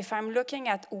means that if I'm looking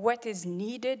at what is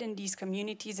needed in these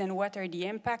communities and what are the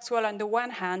impacts, well, on the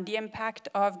one hand, the impact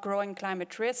of growing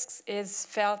climate risks is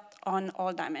felt on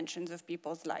all dimensions of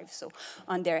people's lives. So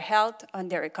on their health, on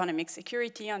their economic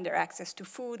security, on their access to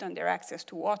food, on their access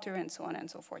to water, and so on and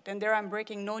so forth. And there I'm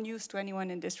breaking no news to anyone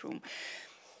in this room.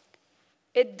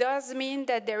 It does mean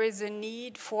that there is a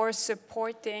need for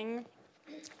supporting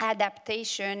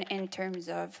adaptation in terms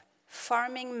of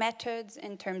farming methods,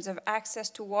 in terms of access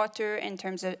to water, in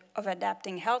terms of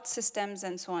adapting health systems,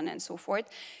 and so on and so forth,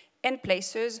 in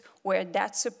places where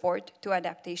that support to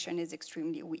adaptation is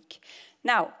extremely weak.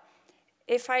 Now,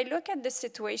 if I look at the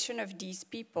situation of these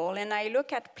people, and I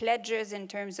look at pledges in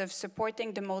terms of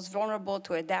supporting the most vulnerable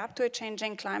to adapt to a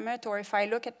changing climate, or if I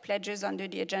look at pledges under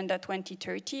the Agenda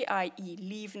 2030, i.e.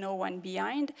 leave no one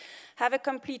behind, have a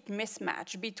complete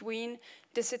mismatch between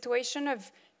the situation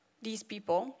of these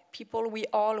people we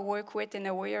all work with in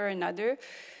a way or another,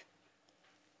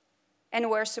 and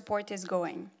where support is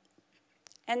going.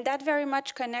 And that very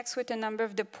much connects with a number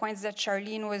of the points that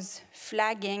Charlene was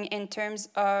flagging in terms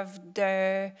of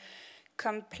the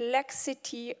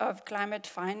complexity of climate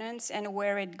finance and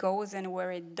where it goes and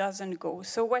where it doesn't go.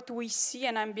 So what we see,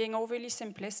 and I'm being overly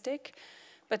simplistic,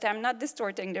 but I'm not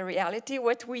distorting the reality,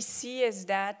 what we see is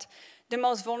that the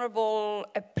most vulnerable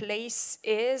a place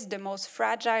is, the most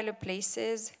fragile a place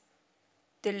is,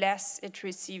 the less it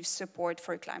receives support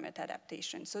for climate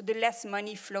adaptation. So the less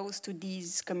money flows to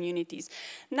these communities.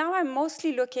 Now I'm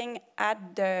mostly looking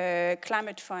at the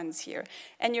climate funds here.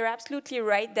 And you're absolutely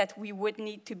right that we would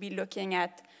need to be looking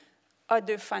at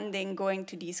other funding going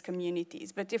to these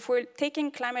communities. But if we're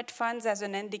taking climate funds as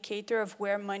an indicator of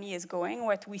where money is going,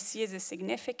 what we see is a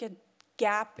significant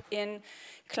gap in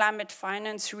climate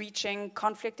finance reaching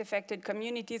conflict-affected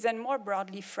communities and more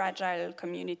broadly fragile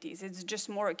communities. It's just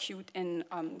more acute in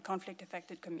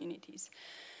conflict-affected communities.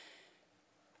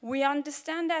 We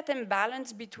understand that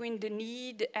imbalance between the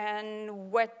need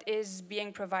and what is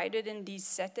being provided in these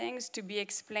settings to be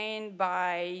explained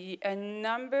by a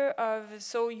number of,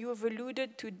 so you've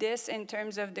alluded to this in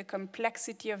terms of the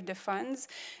complexity of the funds.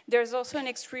 There's also an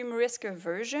extreme risk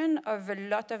aversion of a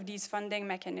lot of these funding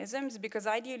mechanisms because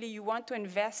ideally you want to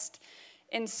invest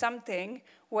in something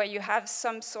where you have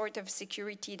some sort of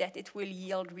security that it will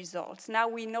yield results. Now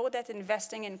we know that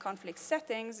investing in conflict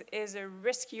settings is a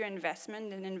riskier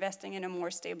investment than investing in a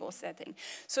more stable setting.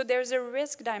 So there's a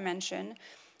risk dimension.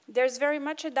 There's very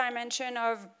much a dimension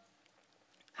of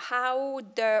how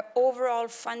the overall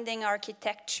funding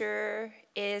architecture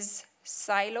is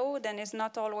siloed and is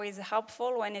not always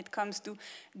helpful when it comes to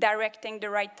directing the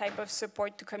right type of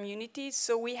support to communities.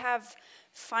 So we have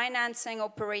financing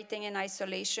operating in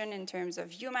isolation in terms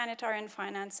of humanitarian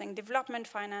financing, development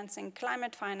financing,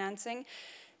 climate financing,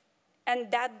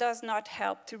 and that does not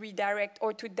help to redirect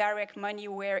or to direct money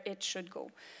where it should go.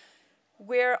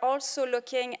 We're also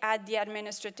looking at the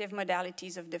administrative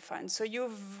modalities of the fund. So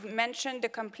you've mentioned the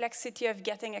complexity of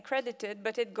getting accredited,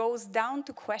 but it goes down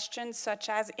to questions such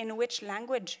as in which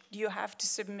language do you have to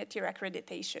submit your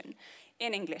accreditation?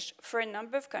 In English. For a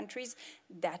number of countries,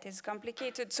 that is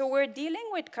complicated. So we're dealing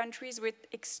with countries with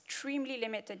extremely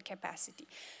limited capacity.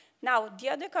 Now, the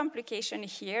other complication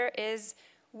here is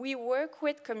we work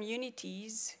with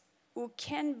communities who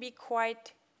can be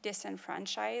quite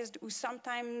disenfranchised, who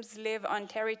sometimes live on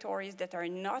territories that are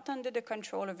not under the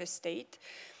control of a state.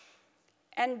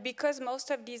 And because most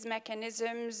of these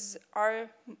mechanisms are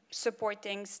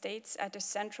supporting states at a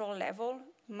central level,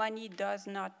 money does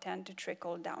not tend to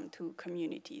trickle down to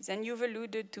communities. And you've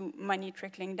alluded to money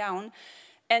trickling down,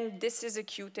 and this is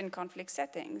acute in conflict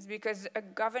settings because a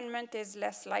government is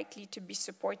less likely to be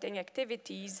supporting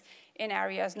activities in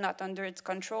areas not under its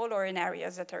control or in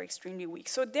areas that are extremely weak.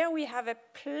 So there we have a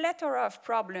plethora of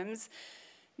problems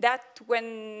that,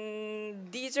 when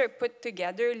these are put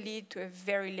together, lead to a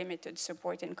very limited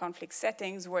support in conflict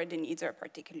settings where the needs are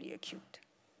particularly acute.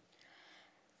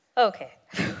 Okay,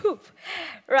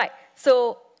 right.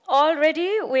 So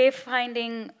already we're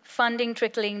finding funding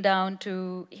trickling down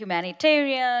to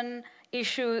humanitarian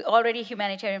issue, already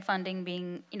humanitarian funding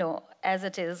being, as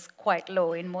it is, quite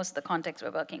low in most of the contexts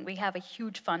we're working. We have a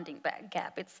huge funding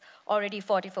gap. It's already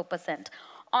 44%.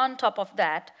 On top of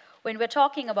that, when we're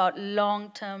talking about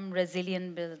long-term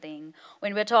resilient building,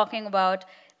 when we're talking about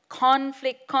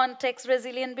conflict context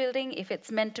resilient building, if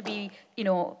it's meant to be,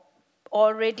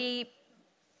 already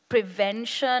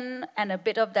prevention and a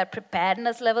bit of that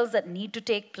preparedness levels that need to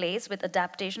take place with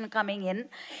adaptation coming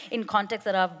in contexts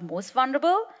that are most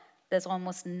vulnerable, there's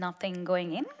almost nothing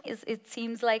going in, it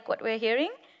seems like what we're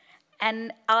hearing.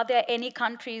 And are there any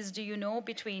countries, do you know,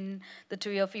 between the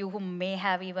two of you who may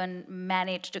have even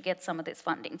managed to get some of this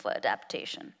funding for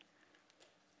adaptation?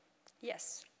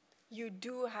 Yes, you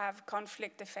do have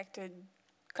conflict-affected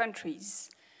countries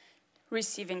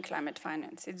receiving climate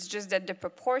finance. It's just that the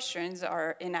proportions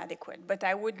are inadequate. But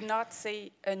I would not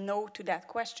say a no to that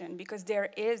question because there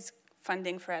is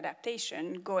funding for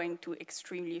adaptation going to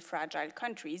extremely fragile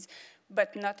countries,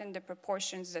 but not in the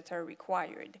proportions that are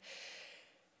required.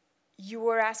 You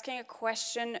were asking a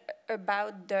question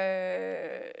about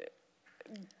the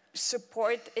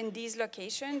support in these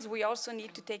locations. We also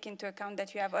need to take into account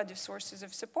that you have other sources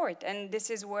of support. And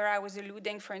this is where I was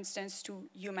alluding, for instance, to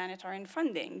humanitarian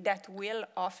funding that will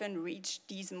often reach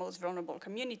these most vulnerable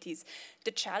communities.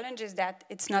 The challenge is that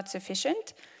it's not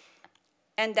sufficient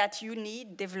and that you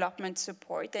need development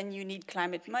support and you need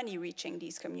climate money reaching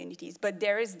these communities. But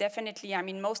there is definitely,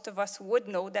 most of us would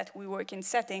know that we work in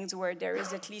settings where there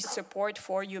is at least support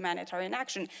for humanitarian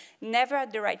action. Never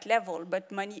at the right level, but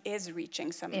money is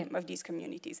reaching some of these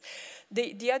communities.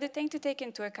 The other thing to take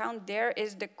into account there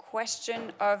is the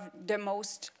question of the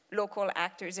most local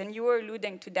actors. And you were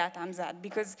alluding to that, Azmat,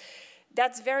 because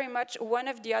that's very much one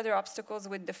of the other obstacles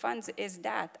with the funds is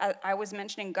that. I was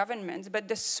mentioning governments, but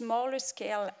the smaller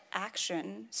scale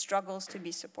action struggles to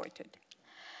be supported.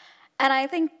 And I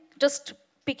think just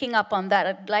picking up on that,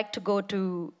 I'd like to go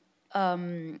to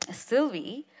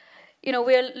Sylvie.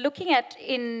 We're looking at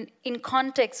in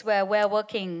contexts where we're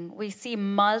working, we see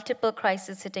multiple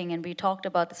crises hitting, and we talked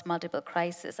about this multiple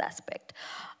crisis aspect.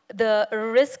 The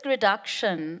risk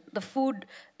reduction, the food,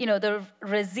 the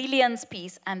resilience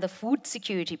piece and the food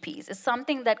security piece is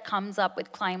something that comes up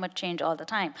with climate change all the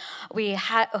time. We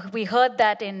heard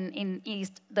that in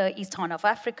the East Horn of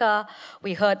Africa.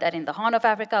 We heard that in the Horn of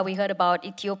Africa. We heard about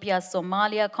Ethiopia's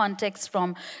Somalia context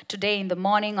from today in the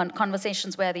morning on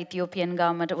conversations where the Ethiopian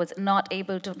government was not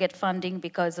able to get funding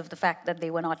because of the fact that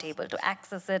they were not able to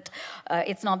access it.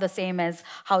 It's not the same as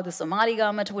how the Somali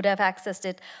government would have accessed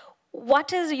it.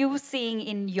 What is you seeing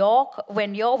in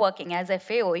when you're working as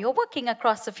FAO? You're working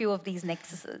across a few of these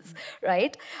nexuses,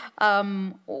 right?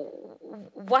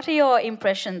 What are your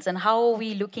impressions and how are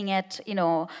we looking at,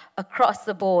 across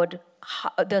the board,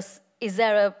 is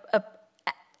there a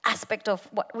aspect of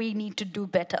what we need to do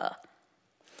better?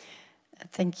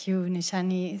 Thank you,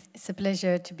 Nishani. It's a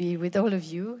pleasure to be with all of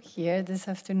you here this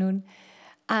afternoon.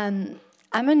 I'm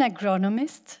an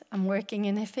agronomist. I'm working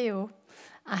in FAO.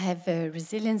 I have a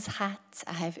resilience hat,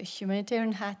 I have a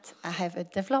humanitarian hat, I have a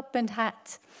development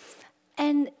hat,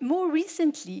 and more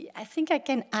recently, I think I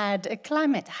can add a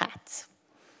climate hat.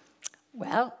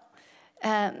 Well,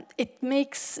 it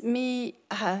makes me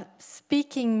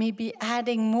speaking maybe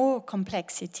adding more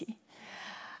complexity,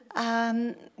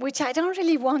 which I don't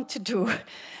really want to do,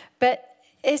 but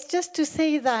it's just to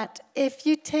say that if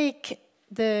you take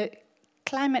the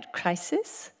climate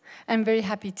crisis, I'm very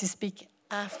happy to speak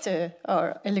after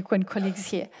our eloquent colleagues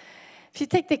here. If you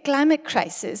take the climate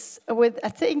crisis, I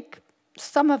think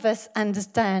some of us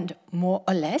understand more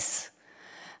or less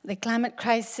the climate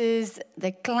crisis,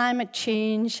 the climate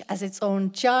change as its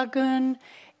own jargon,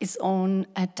 its own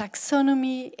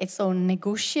taxonomy, its own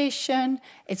negotiation,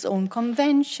 its own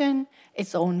convention,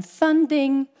 its own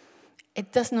funding.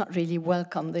 It does not really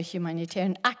welcome the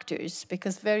humanitarian actors,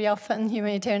 because very often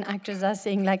humanitarian actors are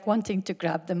saying, wanting to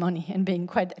grab the money and being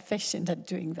quite efficient at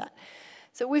doing that.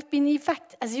 So we've been, in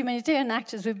fact, as humanitarian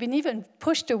actors, we've been even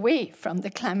pushed away from the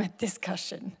climate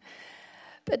discussion.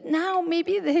 But now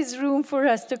maybe there's room for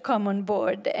us to come on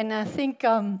board. And I think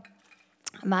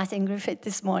Martin Griffith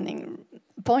this morning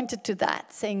pointed to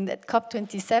that, saying that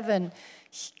COP27,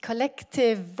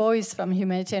 collective voice from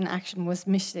humanitarian action was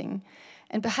missing.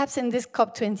 And perhaps in this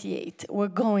COP28, we're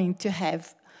going to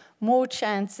have more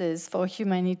chances for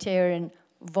humanitarian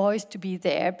voice to be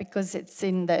there because it's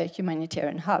in the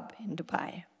humanitarian hub in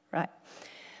Dubai, right?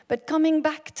 But coming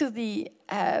back to the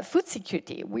food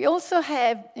security, we also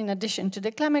have, in addition to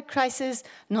the climate crisis,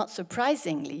 not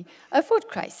surprisingly, a food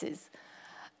crisis.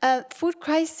 Food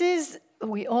crisis,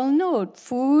 we all know,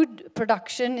 food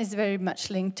production is very much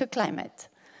linked to climate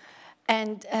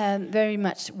and very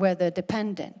much weather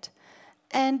dependent.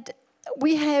 And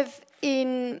we have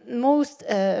in most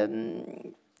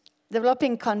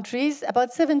developing countries,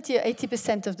 about 70 or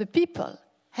 80% of the people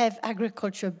have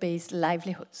agriculture-based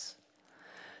livelihoods.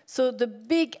 So the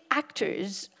big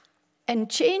actors and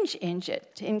change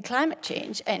agent in climate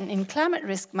change and in climate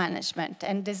risk management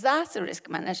and disaster risk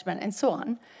management and so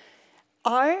on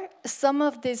are some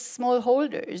of these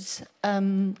smallholders,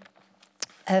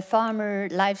 a farmer,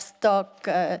 livestock,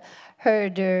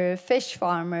 herder, fish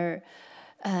farmer,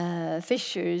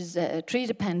 fishers,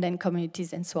 tree-dependent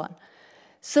communities, and so on.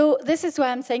 So this is why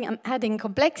I'm saying I'm adding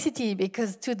complexity,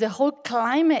 because to the whole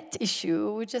climate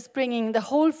issue, we're just bringing the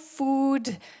whole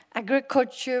food,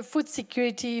 agriculture, food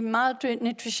security,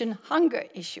 malnutrition, hunger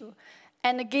issue.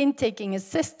 And again, taking a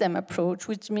system approach,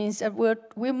 which means that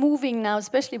we're moving now,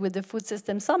 especially with the Food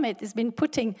System Summit, has been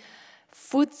putting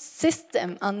food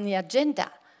system on the agenda.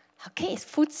 Okay,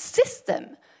 food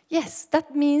system. Yes,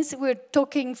 that means we're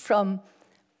talking from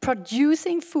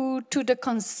producing food to the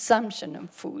consumption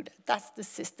of food. That's the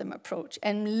system approach.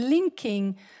 And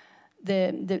linking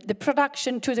the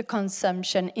production to the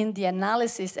consumption in the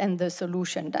analysis and the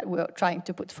solution that we're trying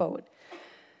to put forward.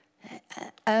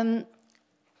 And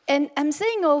I'm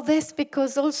saying all this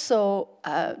because also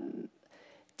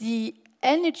the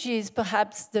energy is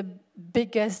perhaps the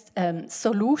biggest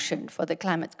solution for the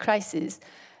climate crisis,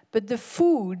 but the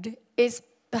food is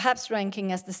perhaps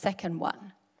ranking as the second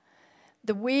one.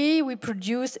 The way we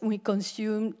produce and we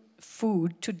consume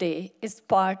food today is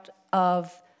part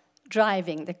of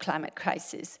driving the climate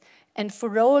crisis. And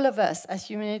for all of us as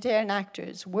humanitarian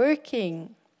actors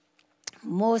working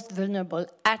most vulnerable,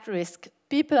 at risk,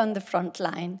 people on the front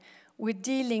line, we're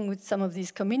dealing with some of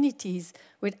these communities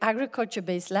with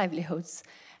agriculture-based livelihoods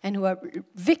and who are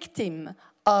victim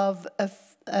of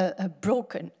a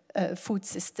broken food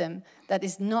system that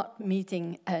is not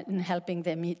meeting and helping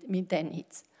them meet their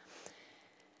needs.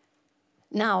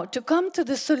 Now, to come to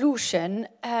the solution,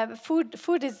 food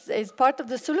is part of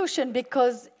the solution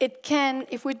because it can,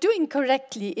 if we're doing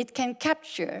correctly, it can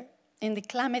capture in the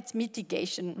climate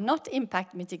mitigation, not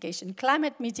impact mitigation,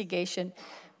 climate mitigation,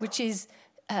 which is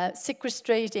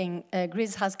sequestrating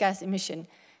greenhouse gas emission.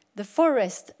 The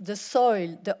forest, the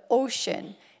soil, the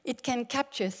ocean, it can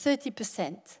capture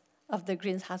 30% of the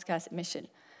greenhouse gas emission.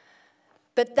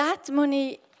 But that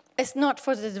money is not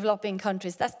for the developing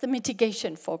countries. That's the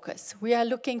mitigation focus. We are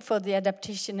looking for the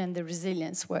adaptation and the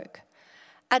resilience work.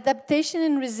 Adaptation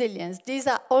and resilience, these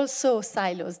are also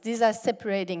silos. These are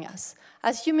separating us.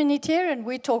 As humanitarian,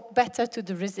 we talk better to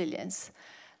the resilience.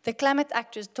 The climate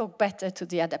actors talk better to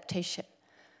the adaptation.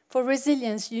 For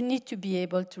resilience, you need to be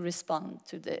able to respond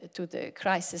to the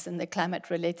crisis and the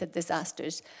climate-related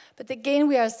disasters. But again,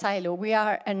 we are a silo. We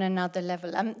are on another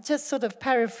level. I'm just sort of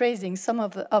paraphrasing some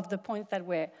of the points that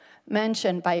were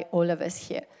mentioned by all of us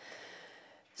here.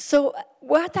 So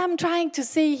what I'm trying to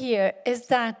say here is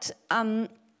that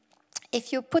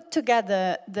if you put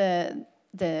together the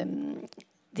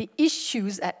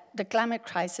issues at the climate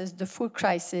crisis, the food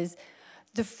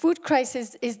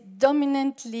crisis is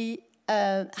dominantly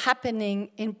happening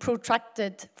in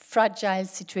protracted, fragile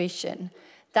situations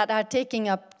that are taking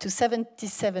up to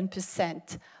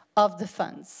 77% of the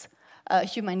funds,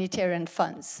 humanitarian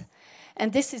funds.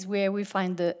 And this is where we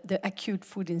find the acute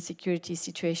food insecurity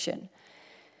situation.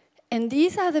 And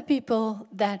these are the people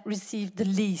that receive the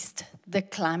least the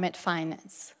climate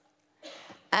finance.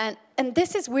 And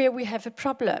this is where we have a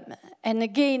problem. And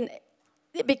again,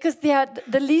 because they are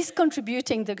the least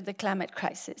contributing to the climate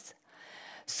crisis.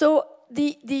 So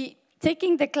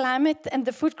taking the climate and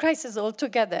the food crisis all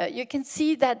together, you can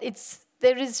see that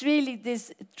there is really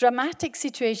this dramatic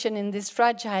situation in this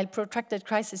fragile, protracted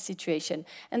crisis situation.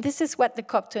 And this is what the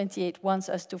COP28 wants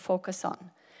us to focus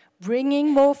on. Bringing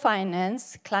more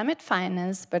finance, climate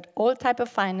finance, but all type of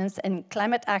finance and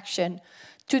climate action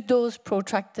to those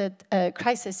protracted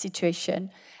crisis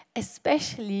situations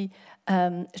especially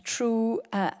through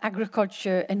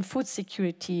agriculture and food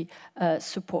security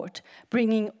support,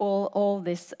 bringing all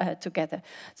this together.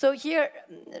 So here,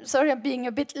 sorry I'm being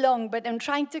a bit long, but I'm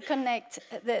trying to connect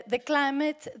the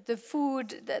climate, the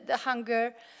food, the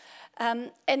hunger,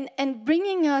 and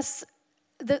bringing us,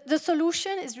 the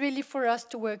solution is really for us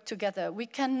to work together. We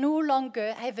can no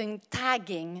longer having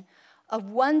tagging of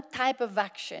one type of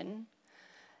action.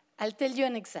 I'll tell you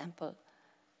an example.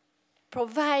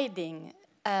 Providing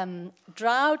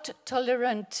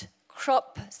drought-tolerant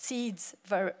crop seeds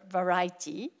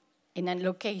variety in a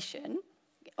location,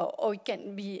 or it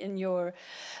can be in your,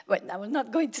 well, I was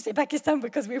not going to say Pakistan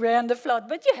because we were under flood,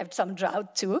 but you have some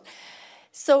drought too.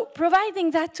 So providing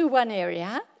that to one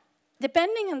area,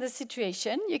 depending on the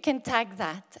situation, you can tag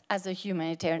that as a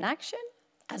humanitarian action,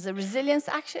 as a resilience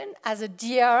action, as a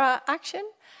DRR action,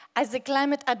 as a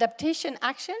climate adaptation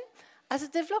action, as a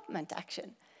development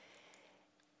action.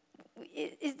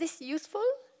 Is this useful?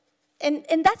 And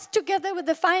that's together with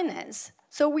the finance.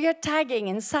 So we are tagging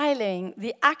and siloing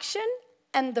the action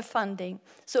and the funding.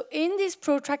 So in this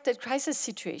protracted crisis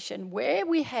situation where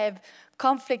we have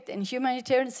conflict and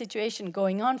humanitarian situation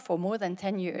going on for more than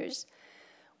 10 years,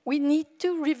 we need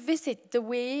to revisit the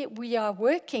way we are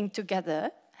working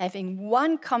together, having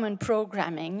one common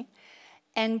programming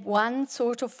and one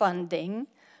sort of funding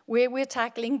where we're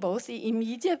tackling both the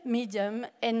immediate, medium,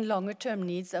 and longer-term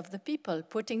needs of the people,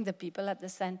 putting the people at the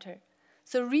center.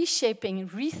 So reshaping,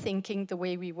 rethinking the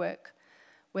way we work,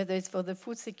 whether it's for the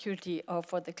food security or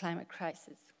for the climate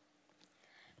crisis.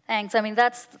 Thanks. I mean,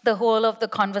 that's the whole of the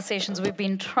conversations we've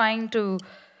been trying to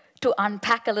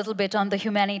unpack a little bit on the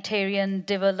humanitarian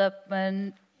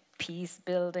development, peace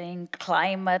building,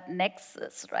 climate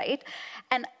nexus, right?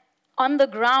 And on the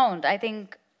ground, I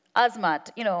think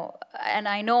Azmat, you know, and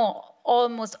I know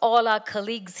almost all our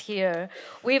colleagues here,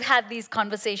 we've had these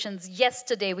conversations.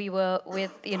 Yesterday we were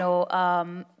with, you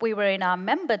know, we were in our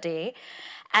member day,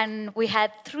 and we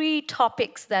had 3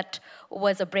 topics that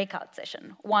was a breakout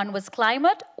session. One was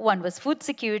climate, one was food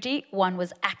security, one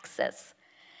was access.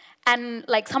 And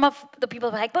like some of the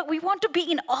people were like, but we want to be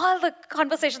in all the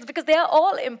conversations because they are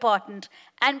all important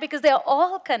and because they are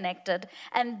all connected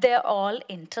and they're all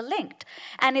interlinked.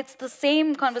 And it's the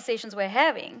same conversations we're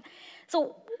having.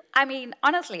 So, I mean,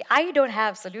 honestly, I don't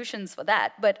have solutions for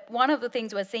that. But one of the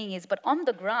things we're saying is, but on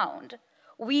the ground,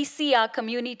 we see our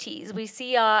communities, we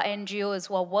see our NGOs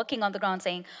who are working on the ground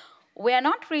saying, we're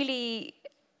not really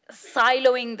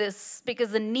siloing this because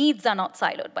the needs are not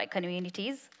siloed by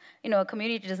communities. You know, a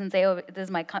community doesn't say, oh, this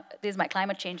is my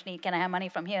climate change need, can I have money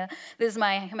from here? This is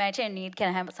my humanitarian need, can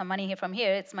I have some money here from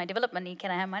here? It's my development need,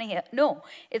 can I have money here? No,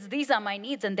 it's these are my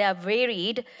needs and they are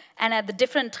varied, and at the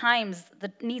different times,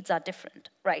 the needs are different,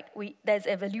 right? There's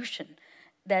evolution.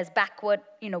 There's backward,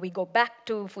 you know, we go back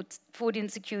to food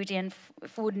insecurity and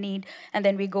food need, and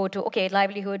then we go to, okay,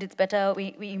 livelihood, it's better,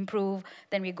 we improve,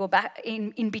 then we go back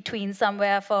in between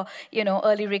somewhere for, you know,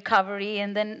 early recovery,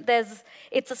 and then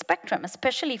it's a spectrum,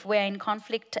 especially if we're in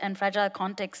conflict and fragile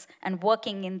contexts and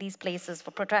working in these places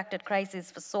for protracted crises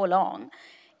for so long,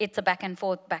 it's a back and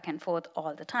forth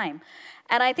all the time.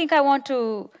 And I think I want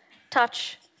to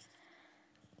touch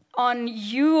on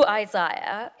you,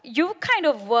 Isaiah. You kind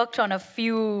of worked on a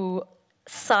few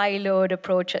siloed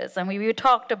approaches. I mean, we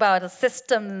talked about a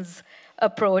systems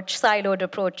approach, siloed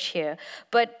approach here,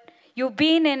 but you've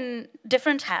been in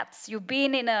different hats. You've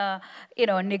been in a, you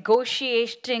know,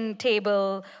 negotiating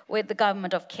table with the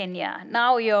government of Kenya.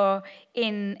 Now you're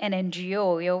in an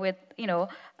NGO. You're with, you know,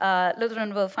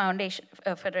 Lutheran World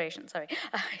Federation, sorry.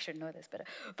 I should know this better.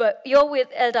 But you're with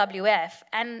LWF,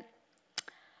 and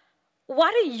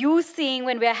what are you seeing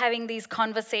when we're having these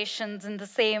conversations in the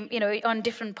same, you know, on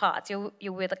different parts?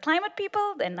 You're with the climate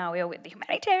people, then now you're with the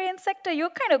humanitarian sector. You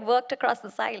kind of worked across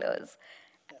the silos.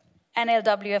 And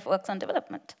LWF works on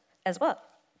development as well.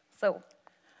 So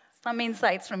some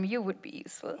insights from you would be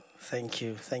useful. Thank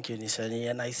you, Nishani.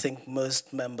 And I think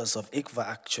most members of ICVA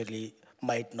actually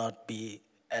might not be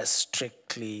as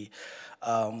strictly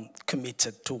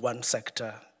committed to one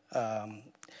sector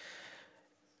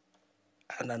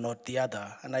and are not the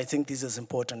other. And I think this is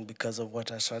important because of what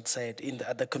Ashad said.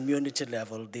 At the community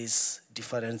level, this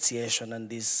differentiation and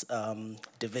this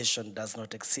division does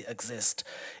not exist.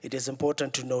 It is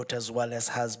important to note, as well as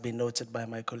has been noted by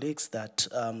my colleagues, that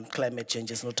climate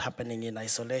change is not happening in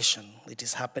isolation. It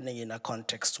is happening in a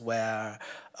context where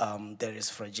there is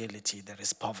fragility, there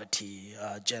is poverty,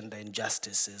 gender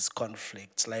injustices,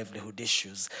 conflicts, livelihood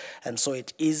issues. And so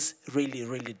it is really,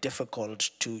 really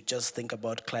difficult to just think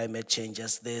about climate change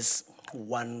as this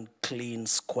one clean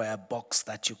square box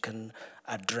that you can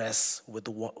address with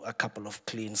a couple of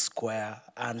clean square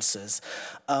answers.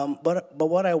 But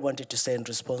what I wanted to say in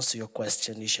response to your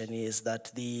question, Ishani, is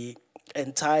that the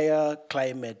entire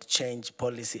climate change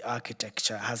policy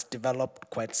architecture has developed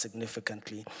quite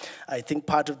significantly. I think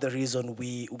part of the reason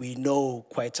we know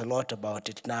quite a lot about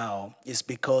it now is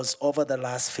because over the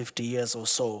last 50 years or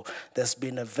so, there's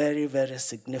been a very, very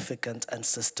significant and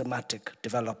systematic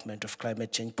development of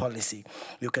climate change policy.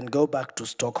 You can go back to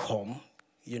Stockholm,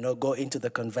 go into the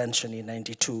convention in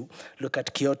 '92, look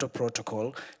at Kyoto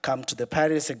Protocol, come to the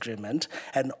Paris Agreement,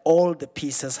 and all the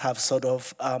pieces have sort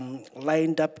of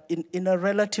lined up in a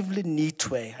relatively neat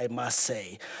way, I must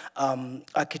say.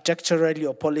 Architecturally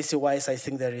or policy-wise, I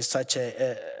think there is such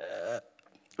a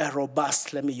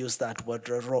robust, let me use that word,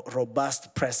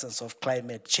 robust presence of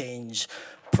climate change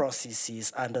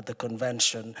processes under the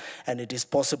convention, and it is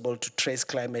possible to trace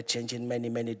climate change in many,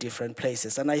 many different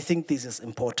places. And I think this is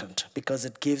important because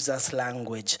it gives us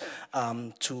language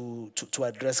to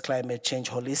address climate change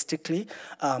holistically.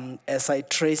 As I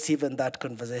trace even that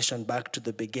conversation back to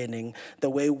the beginning, the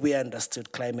way we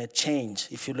understood climate change,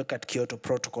 if you look at Kyoto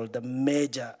Protocol, the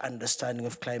major understanding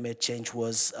of climate change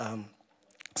was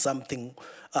something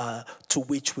to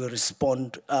which we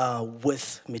respond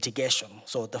with mitigation.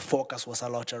 So the focus was a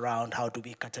lot around how do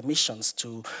we cut emissions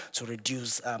to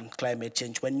reduce climate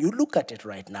change. When you look at it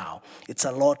right now, it's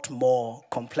a lot more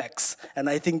complex. And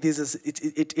I think this is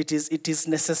it is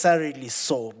necessarily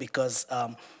so because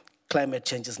climate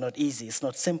change is not easy, it's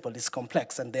not simple, it's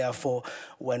complex, and therefore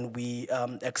when we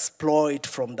exploit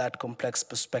from that complex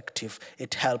perspective,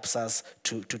 it helps us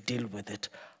to deal with it.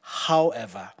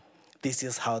 However, this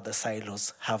is how the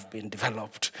silos have been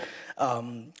developed.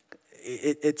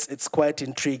 It's quite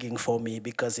intriguing for me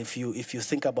because if you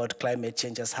think about climate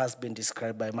change as has been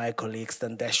described by my colleagues,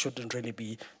 then there shouldn't really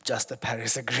be just a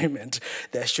Paris Agreement.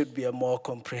 There should be a more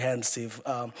comprehensive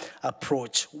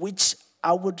approach, which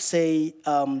I would say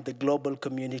the global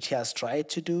community has tried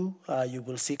to do. You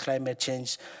will see climate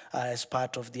change as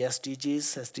part of the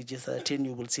SDGs, SDG 13.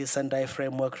 You will see Sendai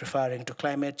framework referring to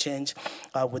climate change.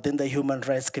 Within the human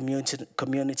rights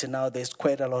community now, there's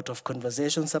quite a lot of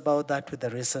conversations about that with the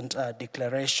recent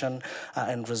declaration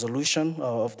and resolution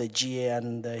of the GA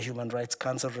and the Human Rights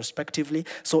Council, respectively.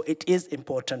 So it is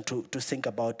important to think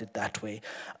about it that way.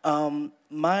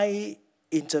 My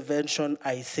intervention,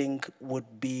 I think,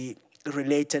 would be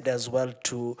related as well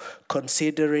to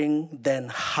considering then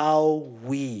how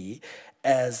we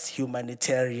as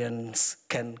humanitarians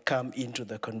can come into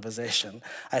the conversation.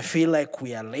 I feel like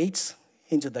we are late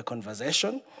into the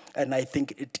conversation, and I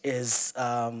think it is,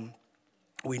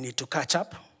 we need to catch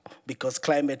up because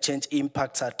climate change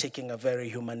impacts are taking a very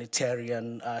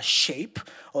humanitarian shape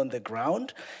on the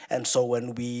ground. And so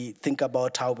when we think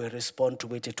about how we respond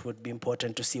to it, it would be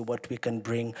important to see what we can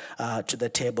bring to the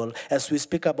table. As we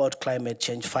speak about climate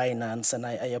change finance, and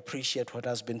I appreciate what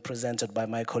has been presented by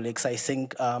my colleagues, I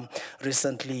think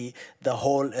recently the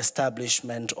whole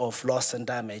establishment of loss and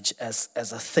damage as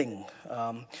a thing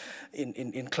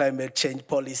in climate change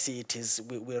policy, it is,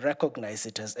 we recognize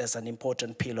it as an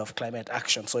important pillar of climate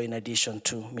action. So in addition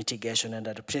to mitigation and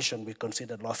adaptation, we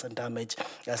consider loss and damage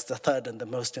as the third and the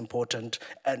most important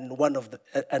and one of the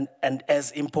and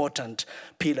as important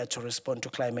pillar to respond to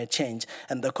climate change.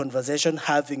 And the conversation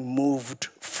having moved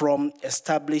from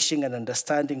establishing and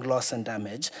understanding loss and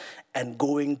damage and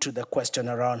going to the question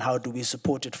around how do we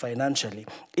support it financially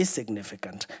is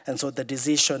significant. And so the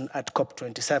decision at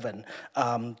COP27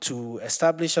 to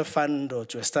establish a fund or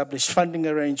to establish funding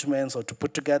arrangements or to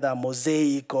put together a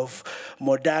mosaic of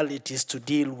modalities to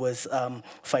deal with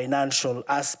financial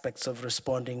aspects of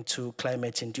responding to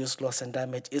climate-induced loss and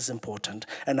damage is important.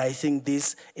 And I think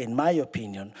this, in my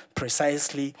opinion,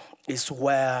 precisely is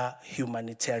where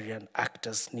humanitarian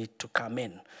actors need to come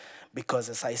in. Because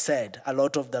as I said, a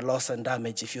lot of the loss and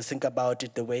damage, if you think about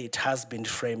it the way it has been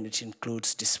framed, it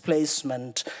includes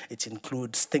displacement, it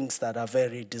includes things that are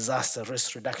very disaster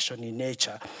risk reduction in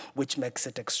nature, which makes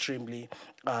it extremely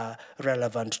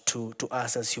relevant to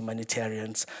us as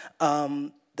humanitarians.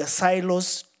 The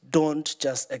silos don't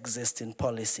just exist in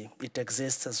policy, it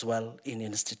exists as well in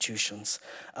institutions.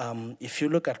 If you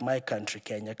look at my country,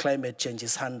 Kenya, climate change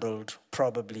is handled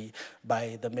probably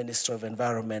by the Minister of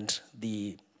Environment,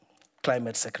 the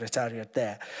climate secretariat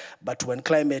there. But when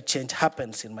climate change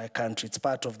happens in my country, it's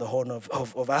part of the Horn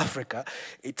of Africa,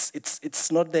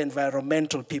 it's not the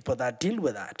environmental people that deal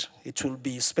with that. It will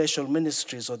be special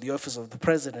ministries or the Office of the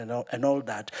President and all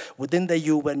that. Within the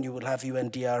UN, you will have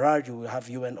UNDRR, you will have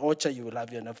UN OCHA, you will have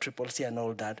UNFCCC and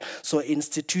all that. So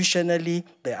institutionally,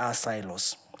 there are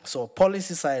silos. So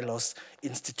policy silos,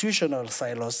 institutional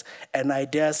silos, and I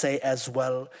dare say as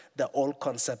well the old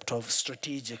concept of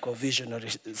strategic or visionary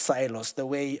silos, the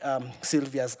way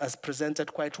Sylvie has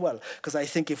presented quite well. Because I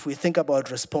think if we think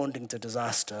about responding to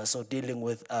disaster, so dealing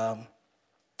with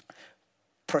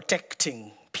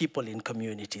protecting people in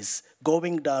communities,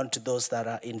 going down to those that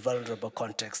are in vulnerable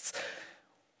contexts,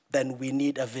 then we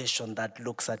need a vision that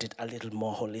looks at it a little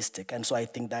more holistic. And so I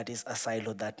think that is a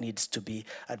silo that needs to be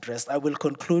addressed. I will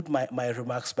conclude my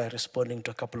remarks by responding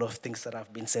to a couple of things that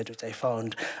have been said, which I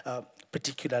found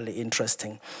particularly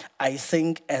interesting. I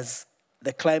think as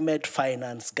the climate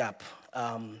finance gap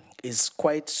is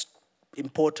quite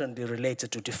importantly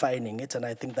related to defining it, and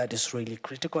I think that is really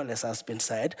critical, as has been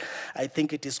said. I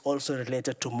think it is also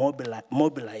related to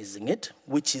mobilizing it,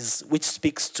 which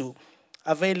speaks to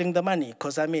availing the money,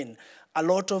 because I mean, a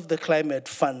lot of the climate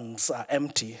funds are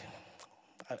empty.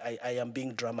 I am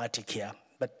being dramatic here,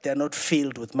 but they're not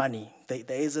filled with money. There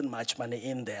isn't much money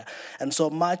in there. And so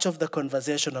much of the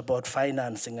conversation about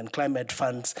financing and climate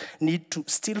funds need to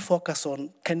still focus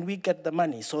on, can we get the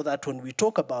money, so that when we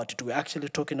talk about it, we're actually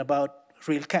talking about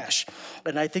real cash.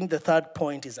 And I think the third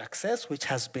point is access, which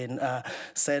has been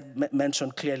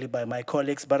mentioned clearly by my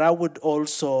colleagues, but I would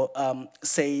also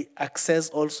say access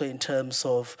also in terms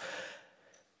of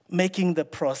making the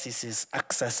processes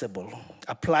accessible.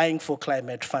 Applying for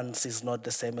climate funds is not the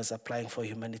same as applying for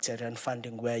humanitarian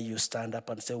funding, where you stand up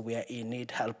and say, we are in need,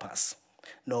 help us.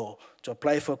 No, to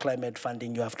apply for climate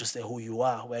funding, you have to say who you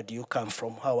are, where do you come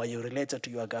from, how are you related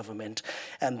to your government,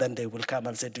 and then they will come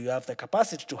and say, do you have the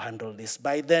capacity to handle this?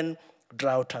 By then,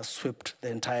 drought has swept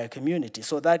the entire community.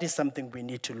 So that is something we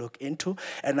need to look into,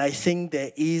 and I think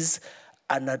there is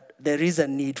a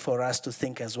need for us to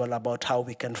think as well about how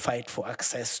we can fight for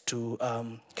access to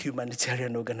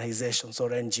humanitarian organizations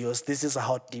or NGOs. This is a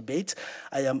hot debate.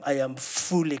 I am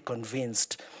fully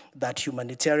convinced that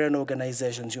humanitarian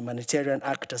organizations, humanitarian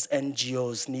actors,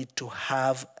 NGOs need to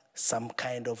have some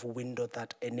kind of window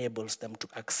that enables them to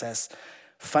access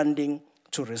funding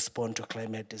to respond to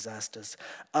climate disasters.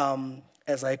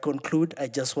 As I conclude, I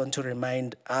just want to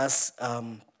remind us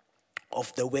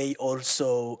of the way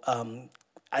also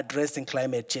addressing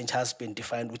climate change has been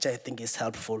defined, which I think is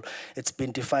helpful. It's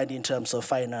been defined in terms of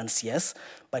finance, yes,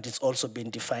 but it's also been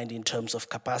defined in terms of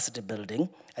capacity building,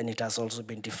 and it has also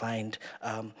been defined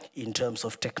in terms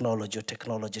of technology or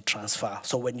technology transfer.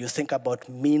 So when you think about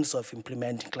means of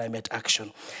implementing climate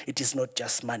action, it is not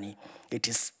just money. It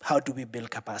is how do we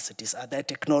build capacities? Are there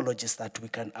technologies that we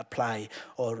can apply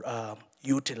or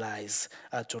utilize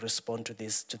to respond to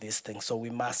these things? So we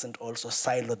mustn't also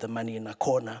silo the money in a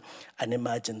corner and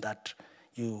imagine that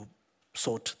you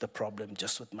sort the problem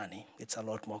just with money. It's a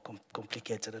lot more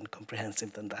complicated and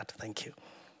comprehensive than that. Thank you.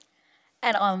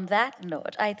 And on that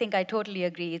note, I think I totally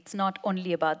agree. It's not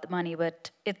only about the money, but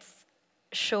it's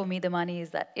show me the money. Is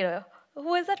that, you know, who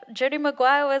was that? Jerry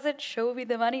Maguire, was it? Show me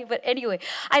the money. But anyway,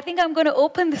 I think I'm going to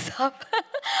open this up.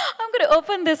 I'm going to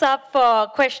open this up for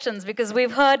questions, because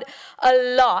we've heard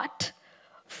a lot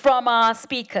from our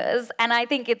speakers, and I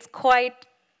think it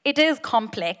is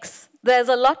complex. There's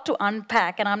a lot to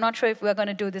unpack, and I'm not sure if we're going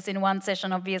to do this in one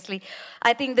session, obviously.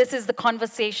 I think this is the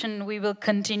conversation we will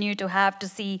continue to have to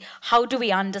see how do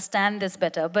we understand this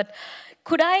better. But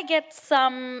could I get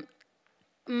some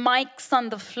mics on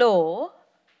the floor?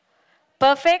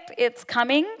 Perfect, it's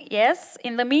coming, yes.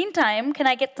 In the meantime, can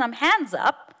I get some hands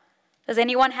up? Does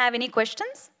anyone have any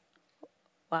questions?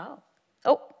 Wow.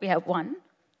 Oh, we have 1,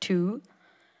 2,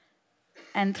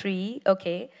 and 3,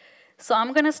 okay. So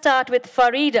I'm gonna start with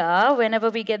Farida,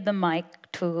 whenever we get the mic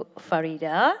to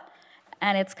Farida,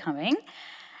 and it's coming.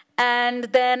 And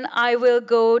then I will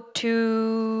go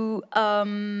to,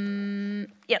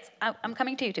 yes, I'm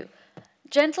coming to you too.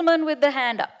 Gentleman with the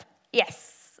hand up,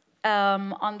 yes.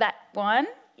 On that one,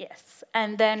 yes.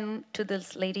 And then to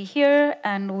this lady here,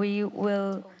 and we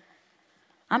will...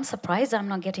 I'm surprised I'm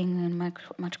not getting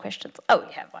much questions. Oh,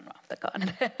 we have one more. The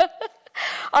corner.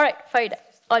 All right, Farida,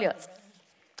 all yours.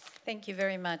 Thank you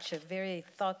very much. A very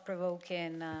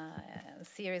thought-provoking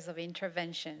series of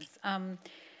interventions. I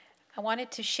wanted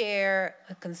to share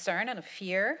a concern and a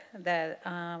fear that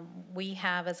we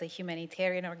have as a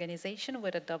humanitarian organization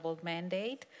with a double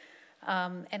mandate.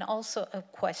 And also a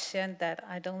question that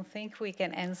I don't think we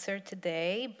can answer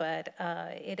today, but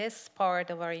it is part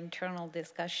of our internal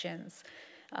discussions.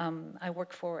 I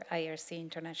work for ICRC,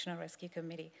 International Rescue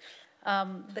Committee.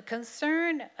 The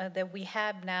concern that we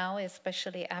have now,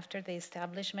 especially after the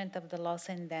establishment of the Loss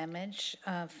and Damage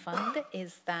Fund,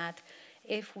 is that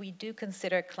if we do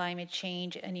consider climate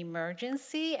change an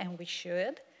emergency, and we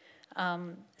should,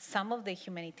 some of the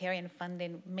humanitarian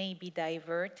funding may be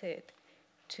diverted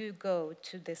to go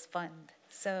to this fund.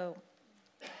 So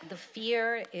the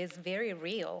fear is very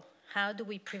real. How do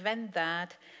we prevent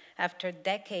that after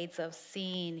decades of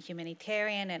seeing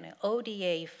humanitarian and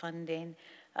ODA funding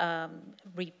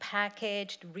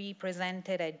repackaged,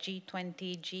 represented at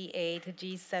G20, G8,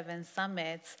 G7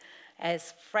 summits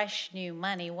as fresh new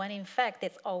money, when in fact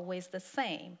it's always the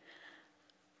same?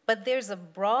 But there's a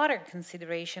broader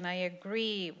consideration I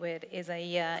agree with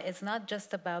Isaiah. It's not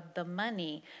just about the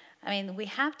money. I mean, we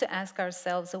have to ask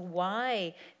ourselves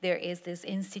why there is this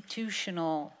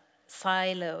institutional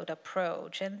siloed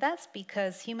approach. And that's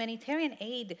because humanitarian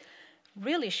aid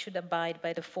really should abide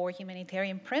by the 4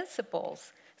 humanitarian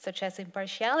principles, such as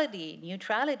impartiality,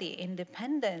 neutrality,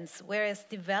 independence, whereas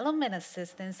development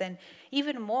assistance, and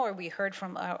even more, we heard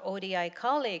from our ODI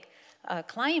colleague,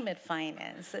 climate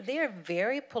finance, they are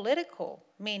very political.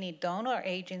 Many donor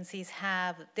agencies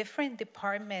have different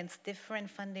departments, different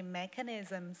funding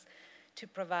mechanisms to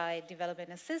provide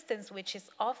development assistance, which is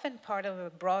often part of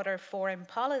a broader foreign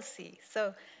policy.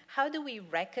 So how do we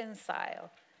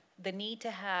reconcile the need to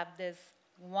have this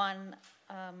one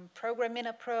programming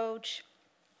approach,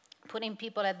 putting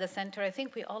people at the center? I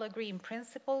think we all agree in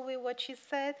principle with what you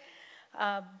said,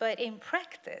 but in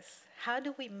practice, how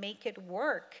do we make it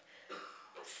work,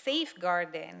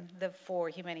 safeguarding the 4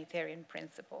 humanitarian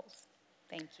principles?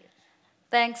 Thank you.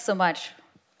 Thanks so much.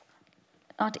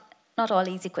 Not all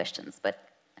easy questions, but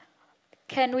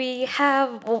can we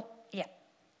have, well, yeah,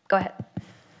 go ahead.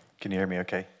 Can you hear me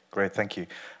okay? Great, thank you.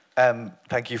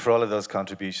 Thank you for all of those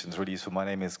contributions, really useful. My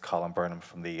name is Colin Burnham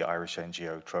from the Irish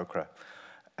NGO Trócaire.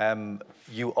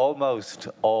 You almost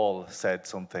all said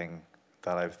something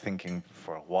that I've been thinking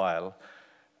for a while.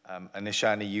 And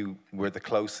Nishani, you were the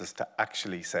closest to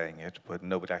actually saying it, but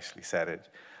nobody actually said it.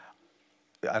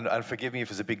 And forgive me if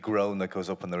there's a big groan that goes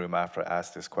up in the room after I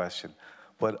ask this question,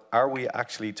 but are we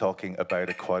actually talking about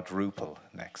a quadruple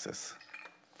nexus?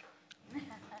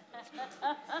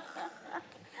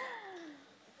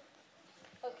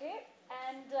 Okay,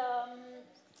 and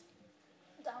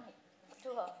down here, to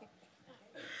her.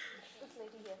 This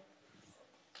lady here.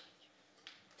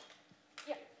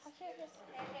 Yeah, here, yes.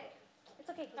 It's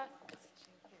okay.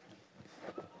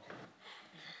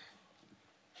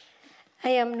 I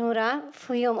am Noura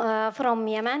from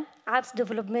Yemen, Wabbes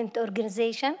Development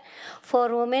Organization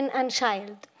for Women and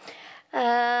Child.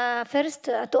 First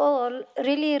at all,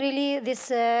 really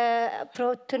this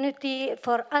opportunity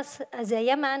for us as a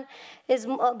Yemen is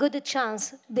a good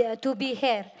chance to be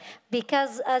here.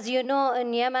 Because as you know,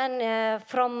 in Yemen,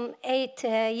 from 8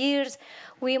 years,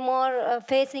 we more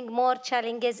facing more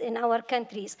challenges in our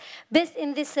countries. Based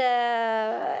in this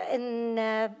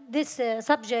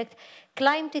subject,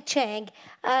 climate change,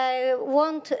 I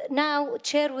want now to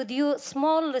share with you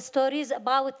small stories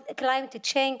about climate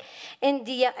change in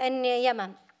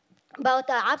Yemen. About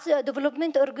Wabbes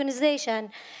Development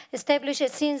Organization established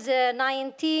since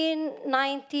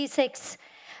 1996.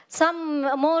 Some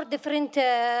more different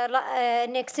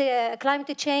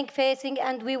climate change facing,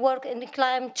 and we work in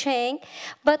climate change.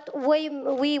 But we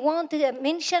want to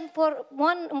mention for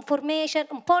one information,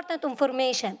 important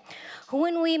information.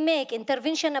 When we make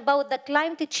intervention about the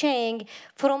climate change,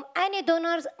 from any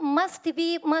donors must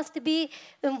be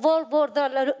involved for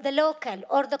the local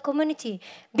or the community,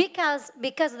 because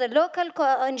the local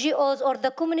NGOs or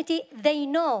the community, they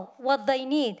know what they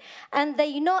need, and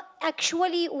they know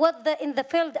actually what in the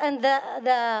field and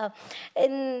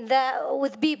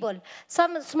with people.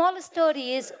 Some small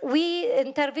stories, we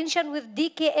intervention with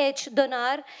DKH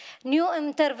donor, new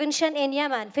intervention in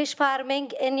Yemen, fish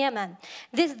farming in Yemen.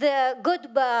 This is the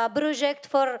good project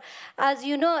for, as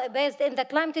you know, based in the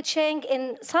climate change.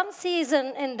 In some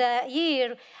season in the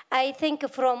year, I think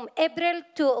from April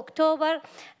to October,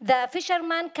 the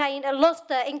fishermen kind of lost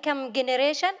the income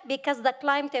generation because the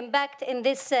climate impact in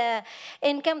this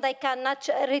income, they cannot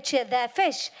reach the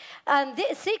fish. And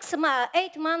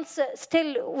 8 months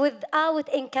still without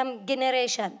income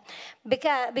generation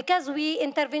because we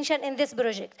intervention in this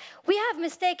project. We have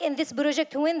mistake in this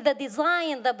project when they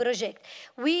design the project.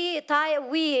 When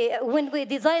we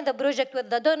design the project with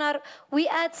the donor, we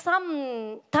add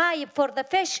some type for the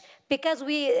fish because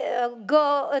we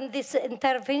go on this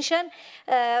intervention,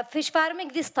 fish farming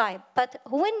this type. But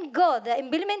when they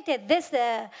implemented this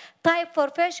type for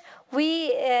fish,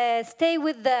 we stay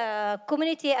with the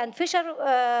community and fishermen.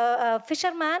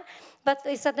 But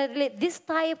suddenly this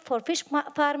type for fish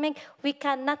farming, we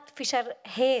cannot fisher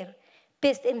here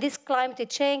based in this climate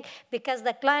change because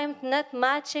the climate not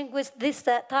matching with this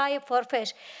type for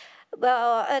fish.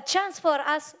 A chance for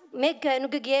us make a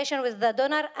negotiation with the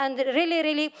donor, and really,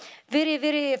 really, very,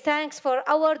 very thanks for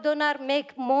our donor,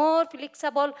 make more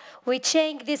flexible. We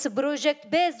change this project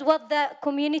based what the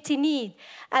community need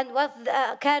and what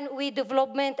can we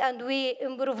development and we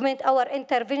improvement our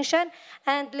intervention,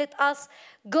 and let us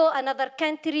go another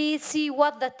country, see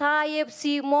what the type,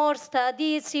 see more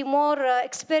studies, see more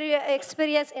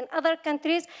experience in other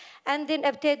countries, and then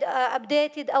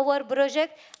updated our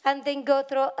project, and then go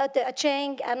through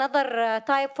change another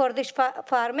type for this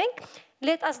farming.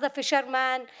 Let us, the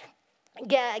fisherman,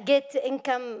 get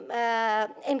income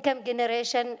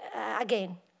generation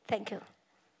again. Thank you.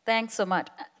 Thanks so much.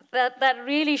 That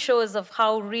really shows of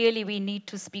how really we need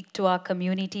to speak to our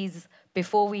communities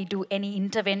before we do any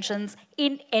interventions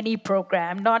in any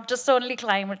program, not just only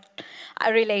climate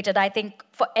related, I think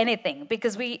for anything,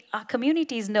 because our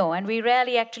communities know, and we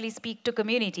rarely actually speak to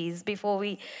communities before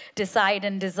we decide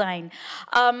and design.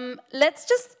 Let's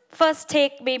just first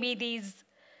take maybe these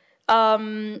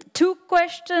 2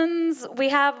 questions. We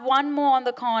have one more on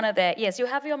the corner there. Yes, you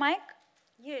have your mic?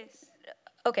 Yes.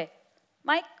 Okay.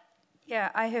 Mike? Yeah,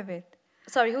 I have it.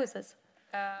 Sorry, who is this?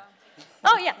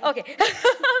 Oh, yeah, okay.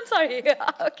 I'm sorry.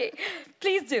 Okay,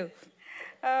 please do.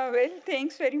 Well,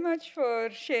 thanks very much for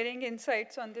sharing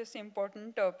insights on this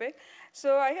important topic.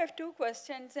 So I have 2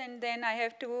 questions, and then I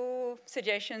have 2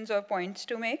 suggestions or points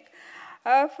to make.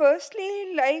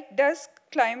 Firstly, does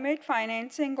climate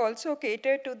financing also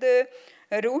cater to the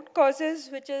root causes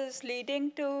which is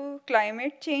leading to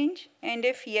climate change? And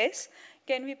if yes,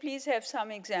 can we please have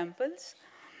some examples?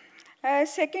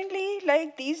 Secondly,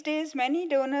 these days, many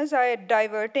donors are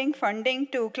diverting funding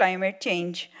to climate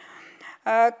change.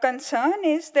 Concern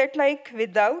is that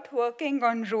without working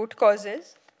on root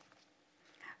causes,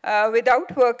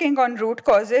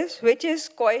 which is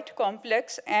quite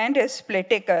complex and is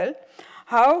political,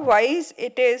 how wise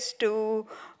it is to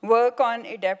work on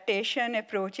adaptation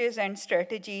approaches and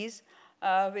strategies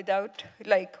without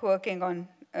working on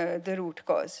the root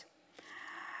cause.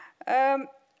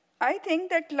 I think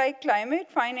that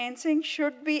climate financing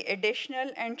should be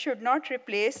additional and should not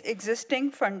replace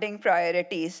existing funding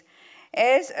priorities,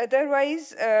 as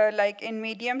otherwise, in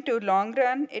medium to long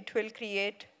run, it will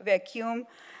create vacuum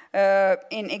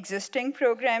in existing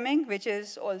programming, which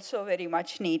is also very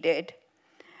much needed.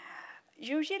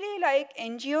 Usually,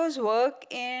 NGOs work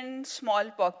in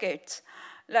small pockets.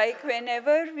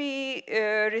 Whenever we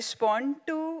respond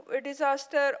to a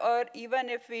disaster, or even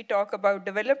if we talk about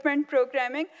development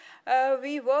programming,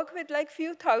 we work with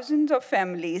few thousands of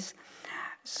families.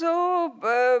 So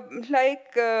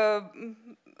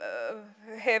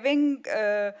having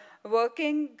a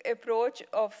working approach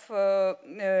of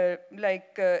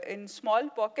in small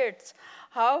pockets,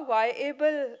 how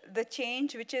viable the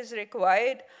change which is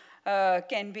required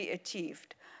can be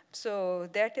achieved. So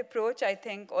that approach, I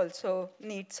think, also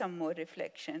needs some more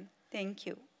reflection. Thank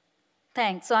you.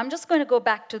 Thanks. So I'm just going to go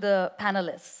back to the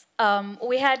panelists.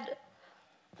 We had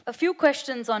a few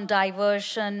questions on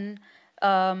diversion,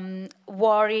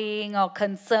 worrying or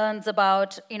concerns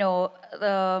about,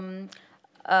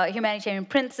 humanitarian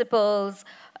principles,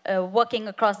 working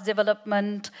across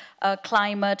development,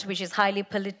 climate, which is highly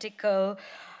political,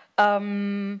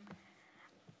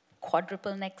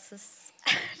 quadruple nexus.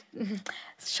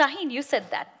 Shaheen, you said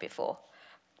that before.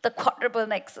 The quadruple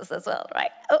nexus as well,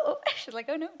 right? Oh, she's like,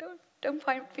 oh no, don't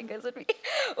point fingers at me.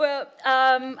 Well,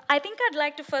 I think I'd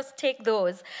like to first take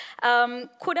those.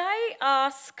 Could I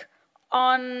ask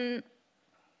on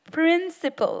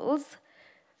principles,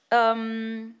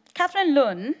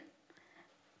 Catherine-Lune,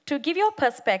 to give your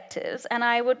perspectives, and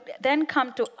I would then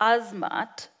come to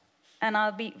Azmat, and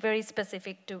I'll be very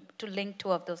specific to link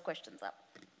 2 of those questions up.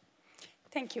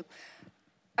 Thank you.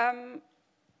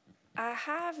 I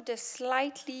have the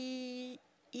slightly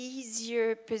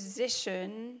easier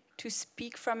position to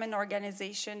speak from an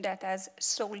organization that has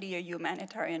solely a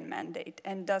humanitarian mandate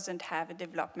and doesn't have a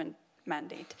development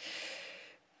mandate,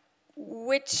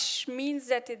 which means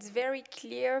that it's very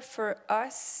clear for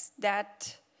us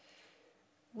that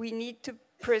we need to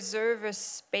preserve a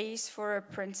space for a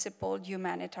principled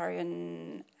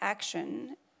humanitarian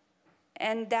action,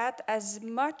 and that as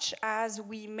much as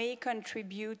we may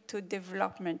contribute to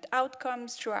development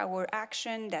outcomes through our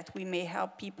action, that we may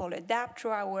help people adapt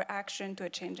through our action to a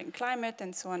changing climate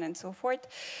and so on and so forth,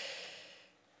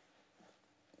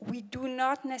 we do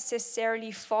not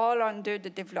necessarily fall under the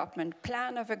development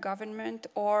plan of a government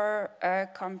or a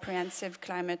comprehensive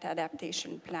climate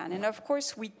adaptation plan. And of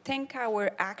course, we think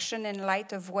our action in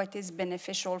light of what is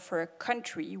beneficial for a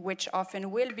country, which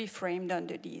often will be framed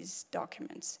under these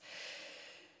documents.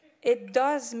 it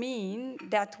does mean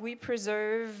that we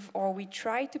preserve, or we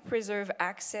try to preserve,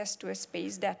 access to a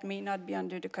space that may not be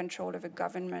under the control of a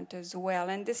government as well.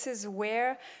 And this is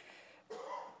where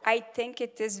I think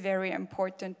it is very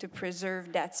important to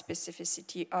preserve that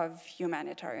specificity of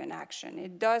humanitarian action.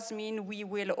 It does mean we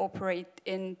will operate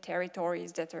in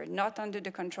territories that are not under the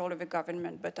control of a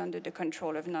government, but under the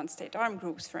control of non-state armed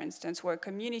groups, for instance, where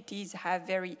communities have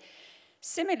very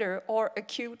similar or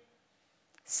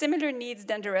similar needs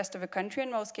than the rest of the country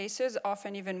in most cases,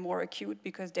 often even more acute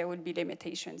because there would be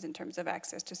limitations in terms of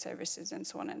access to services and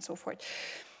so on and so forth.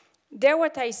 There,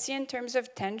 what I see in terms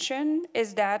of tension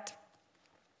is that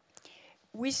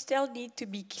we still need to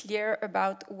be clear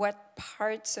about what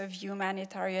parts of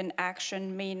humanitarian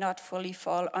action may not fully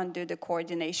fall under the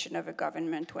coordination of a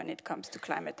government when it comes to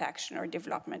climate action or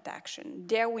development action.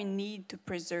 There we need to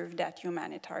preserve that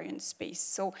humanitarian space.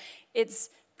 So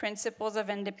it's principles of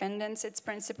independence, it's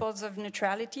principles of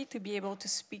neutrality to be able to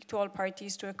speak to all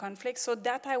parties to a conflict. So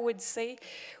that I would say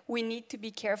we need to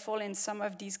be careful in some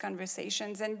of these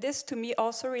conversations. And this to me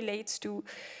also relates to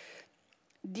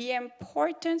the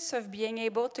importance of being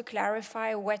able to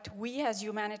clarify what we as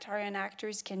humanitarian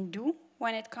actors can do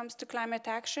when it comes to climate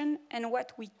action and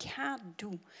what we can't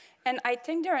do. And I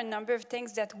think there are a number of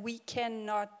things that we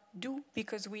cannot do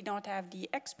because we don't have the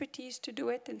expertise to do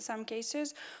it in some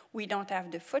cases. We don't have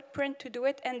the footprint to do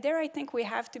it. And there I think we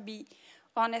have to be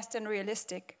honest and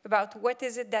realistic about what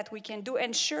is it that we can do,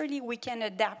 and surely we can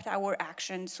adapt our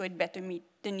actions so it better meet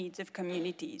the needs of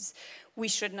communities. We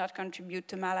should not contribute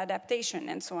to maladaptation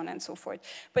and so on and so forth.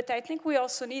 But I think we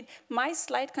also need, my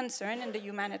slight concern in the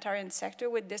humanitarian sector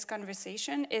with this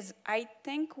conversation is I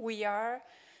think we are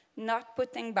not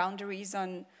putting boundaries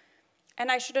on, and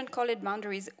I shouldn't call it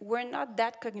boundaries, we're not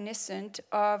that cognizant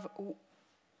of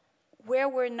where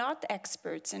we're not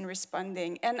experts in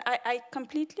responding. And I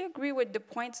completely agree with the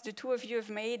points the two of you have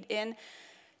made in,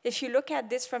 if you look at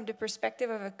this from the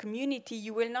perspective of a community,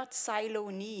 you will not silo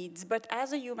needs. But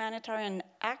as a humanitarian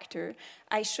actor,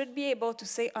 I should be able to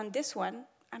say on this one,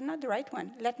 I'm not the right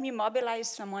one. Let me mobilize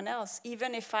someone else,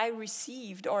 even if I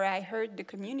received or I heard the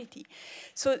community.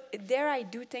 So there I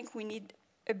do think we need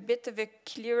a bit of a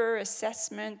clearer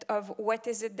assessment of what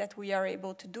is it that we are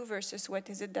able to do versus what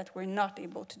is it that we're not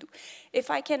able to do. If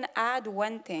I can add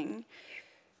one thing,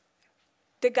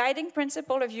 the guiding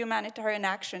principle of humanitarian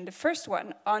action, the first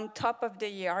one on top of the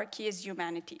hierarchy is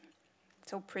humanity.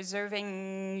 So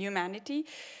preserving humanity.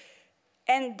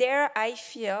 And there I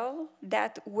feel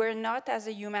that we're not, as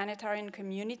a humanitarian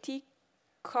community,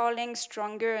 calling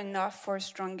stronger enough for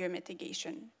stronger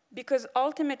mitigation. Because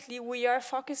ultimately we are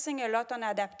focusing a lot on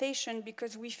adaptation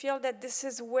because we feel that this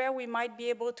is where we might be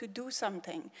able to do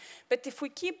something. But if we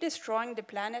keep destroying the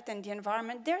planet and the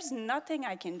environment, there's nothing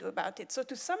I can do about it. So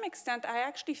to some extent, I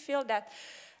actually feel that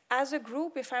as a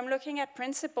group, if I'm looking at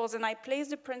principles and I place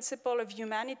the principle of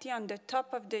humanity on the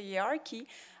top of the hierarchy,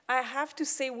 I have to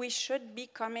say we should be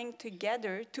coming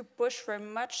together to push for a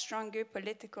much stronger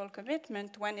political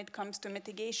commitment when it comes to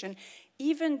mitigation,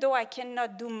 even though I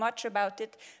cannot do much about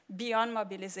it beyond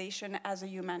mobilization as a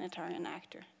humanitarian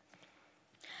actor.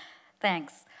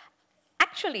 Thanks.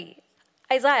 Actually,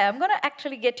 Isaiah, I'm going to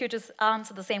actually get you to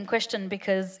answer the same question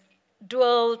because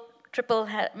dual, triple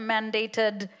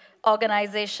mandated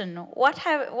organization, what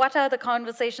are the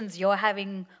conversations you're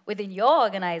having within your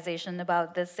organization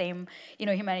about the same,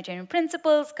 humanitarian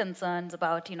principles, concerns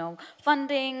about,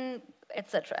 funding,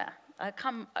 etc.?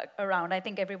 Come around. I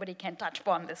think everybody can touch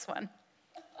upon this one.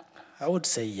 I would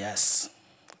say yes.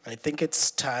 I think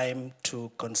it's time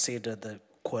to consider the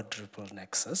quadruple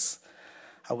nexus.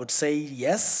 I would say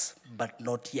yes, but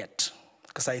not yet.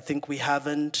 Because I think we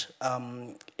haven't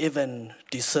even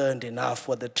discerned enough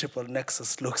what the triple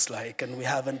nexus looks like, and we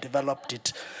haven't developed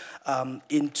it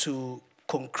into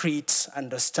concrete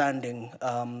understanding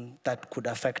that could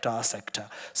affect our sector.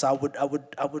 So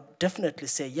I would definitely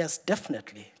say yes,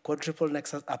 definitely. Quadruple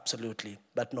nexus, absolutely,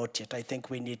 but not yet. I think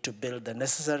we need to build the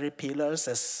necessary pillars.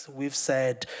 As we've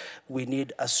said, we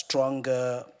need a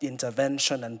stronger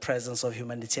intervention and presence of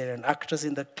humanitarian actors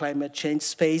in the climate change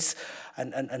space,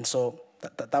 and so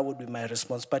that would be my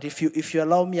response. But if you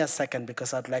allow me a second,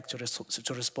 because I'd like to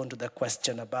respond to the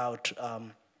question about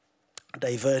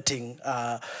diverting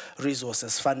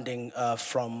resources, funding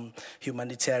from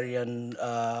humanitarian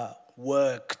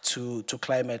work to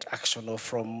climate action, or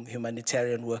from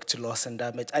humanitarian work to loss and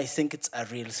damage. I think it's a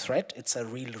real threat, it's a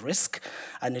real risk,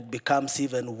 and it becomes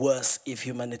even worse if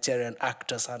humanitarian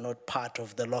actors are not part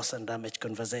of the loss and damage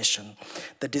conversation.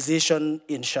 The decision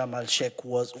in Sharm el-Sheikh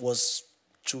was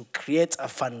to create a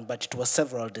fund, but it was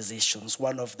several decisions.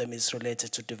 One of them is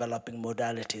related to developing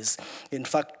modalities. In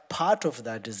fact, part of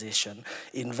that decision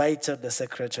invited the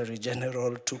Secretary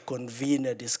General to convene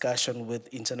a discussion with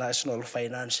international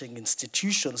financing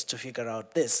institutions to figure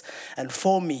out this. And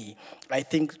for me, I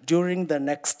think during the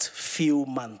next few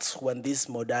months, when these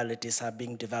modalities are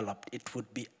being developed, it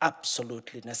would be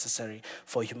absolutely necessary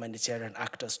for humanitarian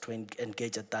actors to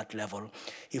engage at that level.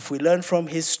 If we learn from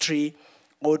history,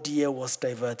 ODA was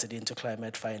diverted into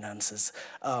climate finances.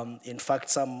 In fact,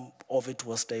 some of it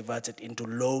was diverted into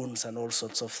loans and all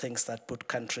sorts of things that put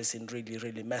countries in really,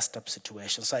 really messed up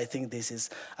situations. So I think this is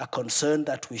a concern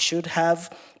that we should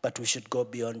have, but we should go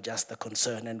beyond just the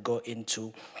concern and go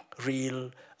into real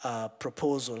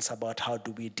proposals about how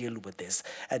do we deal with this.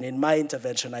 And in my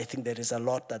intervention, I think there is a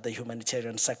lot that the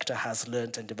humanitarian sector has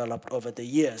learned and developed over the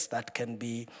years that can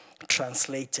be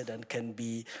translated and can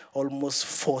be almost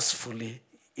forcefully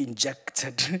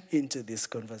injected into these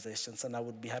conversations. And I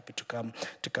would be happy to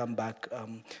come back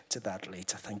to that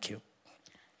later. Thank you.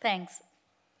 Thanks.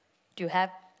 Do you have?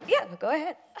 Yeah, go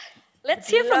ahead. Let's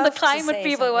hear from the climate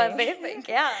people what they think.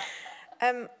 Yeah.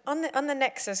 On the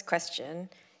nexus question,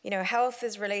 you know, health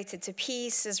is related to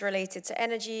peace, is related to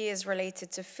energy, is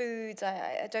related to food.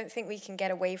 I don't think we can get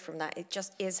away from that. It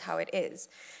just is how it is.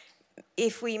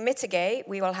 If we mitigate,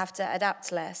 we will have to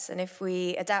adapt less. And if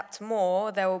we adapt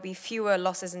more, there will be fewer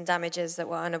losses and damages that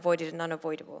were unavoided and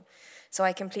unavoidable. So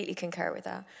I completely concur with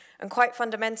that. And quite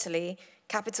fundamentally,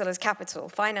 capital is capital,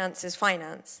 finance is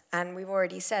finance. And we've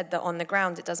already said that on the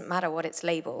ground, it doesn't matter what it's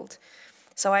labeled.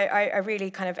 So I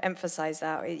really kind of emphasize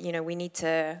that. You know, we need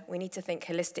to think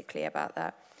holistically about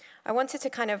that. I wanted to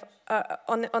kind of,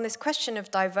 on this question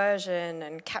of diversion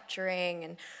and capturing,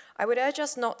 and I would urge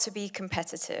us not to be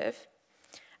competitive.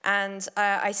 And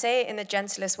I say it in the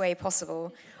gentlest way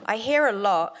possible. I hear a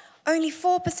lot, only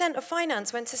 4% of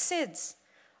finance went to SIDS.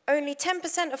 Only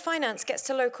 10% of finance gets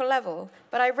to local level.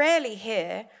 But I rarely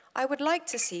hear, I would like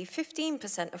to see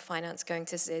 15% of finance going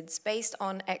to SIDS based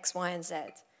on X, Y, and Z.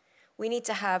 We need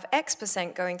to have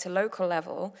X% going to local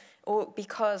level or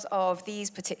because of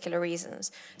these particular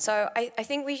reasons. So I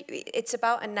think it's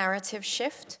about a narrative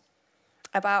shift,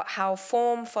 about how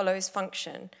form follows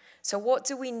function. So what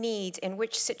do we need in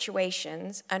which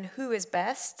situations and who is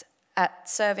best at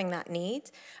serving that need,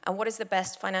 and what is the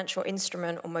best financial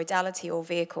instrument or modality or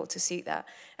vehicle to suit that?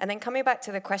 And then coming back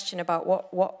to the question about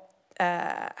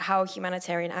how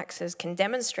humanitarian actors can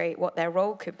demonstrate what their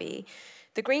role could be,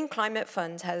 the Green Climate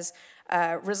Fund has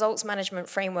results management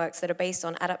frameworks that are based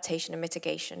on adaptation and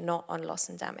mitigation, not on loss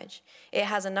and damage. It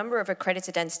has a number of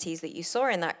accredited entities that you saw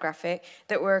in that graphic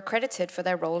that were accredited for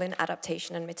their role in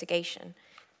adaptation and mitigation.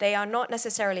 They are not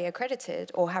necessarily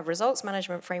accredited or have results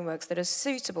management frameworks that are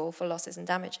suitable for losses and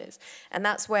damages. And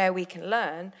that's where we can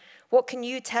learn, what can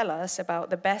you tell us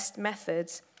about the best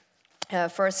methods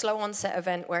for a slow onset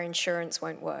event where insurance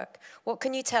won't work? What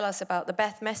can you tell us about the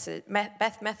best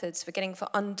methods for getting to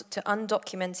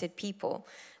undocumented people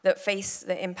that face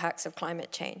the impacts of climate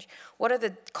change? What are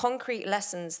the concrete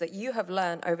lessons that you have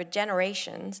learned over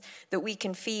generations that we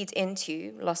can feed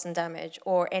into loss and damage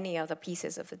or any other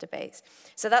pieces of the debates?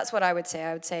 So that's what I would say.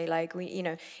 I would say, like,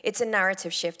 it's a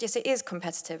narrative shift. Yes, it is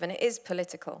competitive and it is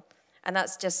political. And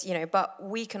that's just, but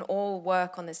we can all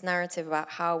work on this narrative about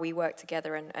how we work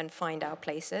together and find our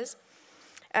places.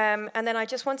 And then I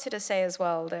just wanted to say as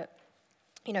well that,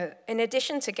 in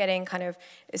addition to getting kind of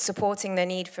supporting the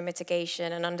need for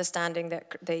mitigation and understanding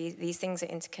that these things are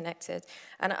interconnected,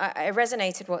 and I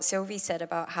resonated what Sylvie said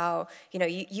about how,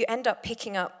 you end up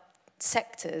picking up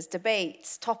sectors,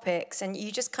 debates, topics, and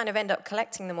you just kind of end up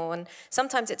collecting them all, and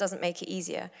sometimes it doesn't make it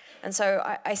easier. And so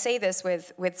I say this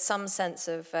with some sense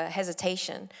of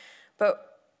hesitation,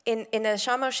 but in the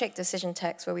Sharm el-Sheikh decision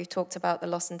text where we've talked about the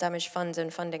loss and damage fund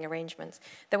and funding arrangements,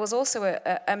 there was also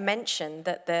a mention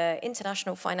that the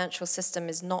international financial system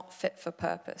is not fit for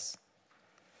purpose.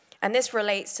 And this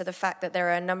relates to the fact that there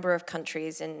are a number of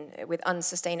countries with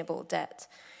unsustainable debt.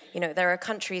 There are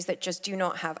countries that just do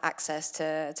not have access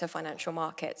to financial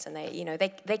markets, and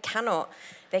they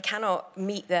cannot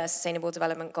meet their sustainable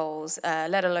development goals,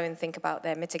 let alone think about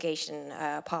their mitigation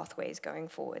pathways going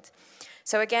forward.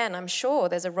 So again, I'm sure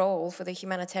there's a role for the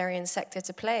humanitarian sector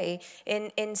to play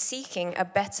in seeking a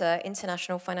better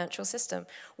international financial system,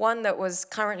 one that was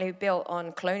currently built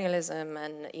on colonialism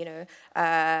and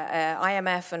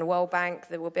IMF and World Bank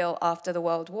that were built after the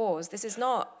World Wars. This is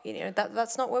not,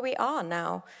 that's not where we are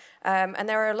now. And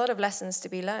there are a lot of lessons to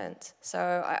be learned.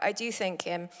 So I do think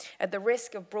at the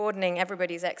risk of broadening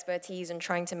everybody's expertise and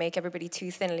trying to make everybody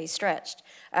too thinly stretched,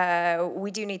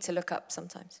 we do need to look up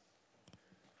sometimes.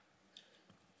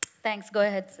 Thanks. Go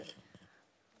ahead, sir.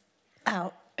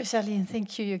 Oh, Charlene,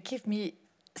 thank you. You give me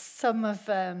some of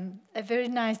a very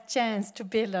nice chance to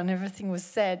build on everything was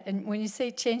said. And when you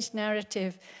say change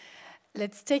narrative,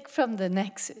 let's take from the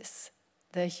nexus,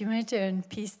 the humanitarian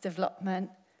peace development,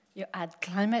 you add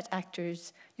climate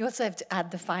actors, you also have to add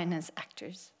the finance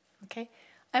actors, okay?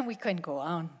 And we can go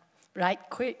on, right?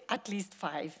 Quick, at least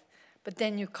 5. But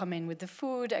then you come in with the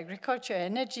food, agriculture,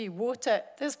 energy, water,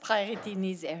 there's priority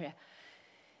needs area.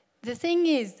 The thing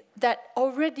is that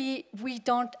already we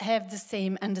don't have the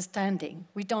same understanding.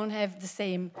 We don't have the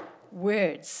same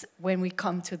words when we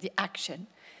come to the action.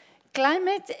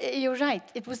 Climate, you're right,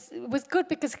 it was good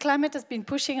because climate has been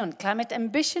pushing on climate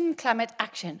ambition, climate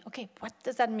action. Okay, what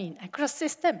does that mean? Across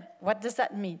system, what does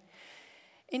that mean?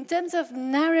 In terms of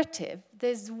narrative,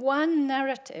 there's one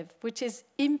narrative which is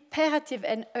imperative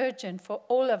and urgent for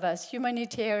all of us,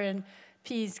 humanitarian,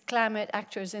 peace, climate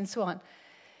actors, and so on,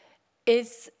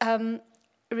 is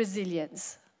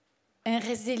resilience. And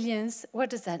resilience, what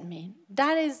does that mean?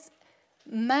 That is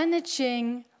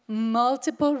managing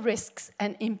multiple risks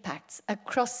and impacts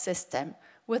across system,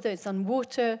 whether it's on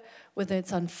water, whether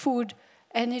it's on food,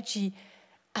 energy,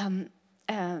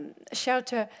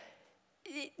 shelter.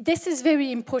 This is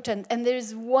very important, and there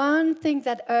is one thing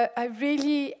that I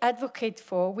really advocate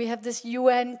for. We have this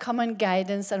UN Common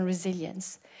Guidance on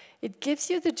Resilience. It gives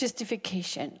you the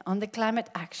justification on the climate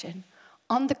action,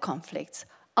 on the conflicts,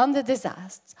 on the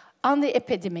disasters, on the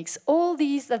epidemics, all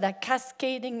these that are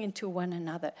cascading into one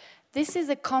another. This is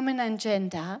a common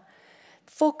agenda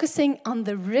focusing on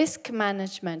the risk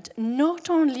management, not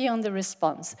only on the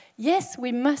response. Yes,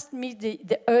 we must meet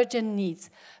the urgent needs,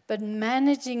 but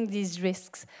managing these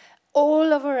risks.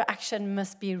 All of our action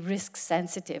must be risk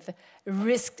sensitive,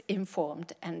 risk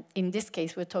informed, and in this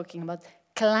case, we're talking about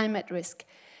climate risk.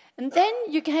 And then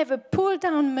you can have a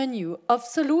pull-down menu of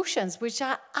solutions which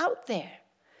are out there.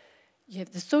 You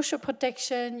have the social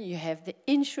protection, you have the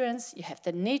insurance, you have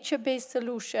the nature-based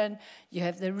solution, you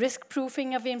have the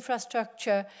risk-proofing of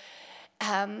infrastructure,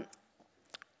 and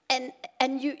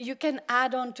you can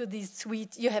add on to these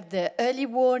suite. You have the early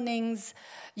warnings,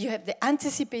 you have the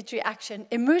anticipatory action,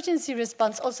 emergency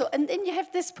response also, and then you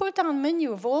have this pull-down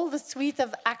menu of all the suite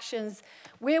of actions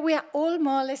where we are all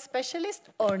more or less specialists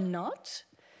or not.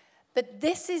 But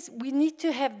this is, we need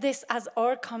to have this as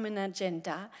our common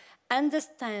agenda,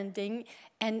 understanding,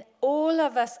 and all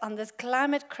of us on this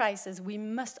climate crisis, we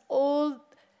must all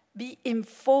be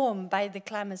informed by the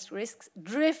climate risks,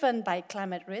 driven by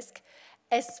climate risk,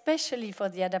 especially for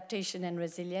the adaptation and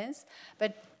resilience.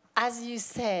 But as you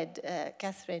said,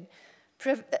 Catherine,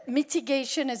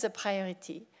 mitigation is a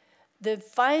priority. The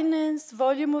finance,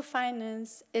 volume of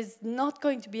finance is not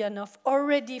going to be enough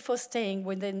already for staying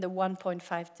within the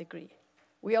 1.5 degree.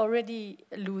 We're already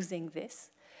losing this.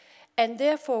 And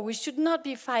therefore, we should not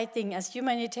be fighting as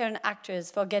humanitarian actors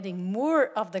for getting more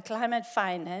of the climate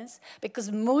finance,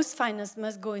 because most finance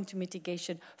must go into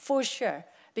mitigation, for sure,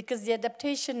 because the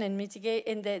adaptation and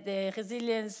mitigation, the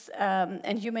resilience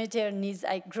and humanitarian needs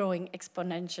are growing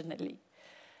exponentially.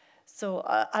 So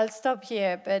I'll stop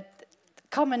here, but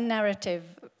common narrative,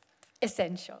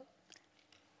 essential.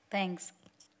 Thanks.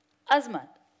 Azmat,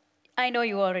 I know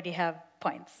you already have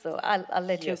points, so I'll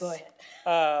let you go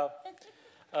ahead.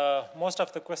 Most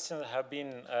of the questions have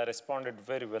been responded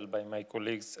very well by my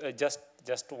colleagues.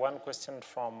 Just one question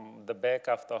from the back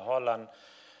of the hall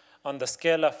on the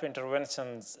scale of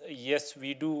interventions. Yes,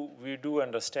 we do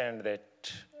understand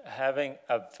that having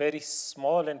a very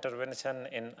small intervention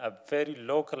in a very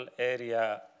local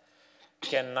area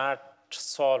cannot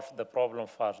solve the problem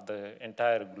for the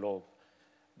entire globe.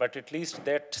 But at least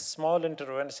that small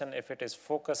intervention, if it is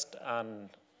focused on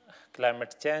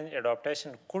climate change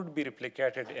adaptation, could be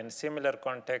replicated in similar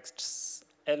contexts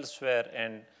elsewhere,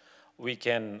 and we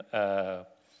can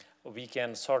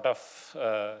sort of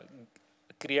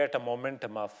create a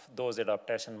momentum of those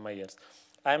adaptation measures.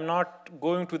 I'm not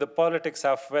going to the politics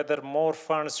of whether more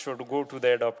funds should go to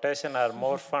the adaptation or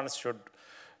more funds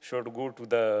should go to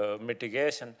the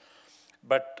mitigation.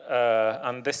 But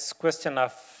on this question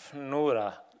of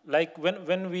Noura, like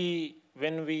when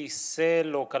we say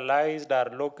localized or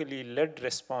locally led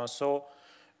response, so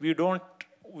we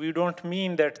don't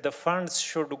mean that the funds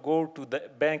should go to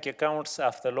the bank accounts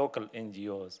of the local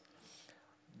NGOs.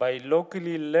 By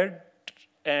locally led,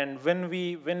 and when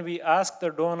we ask the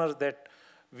donors that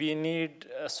we need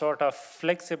a sort of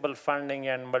flexible funding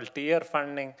and multi-year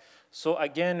funding, so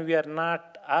again, we are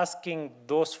not asking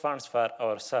those funds for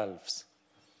ourselves.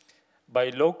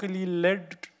 By locally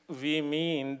led, we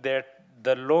mean that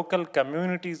the local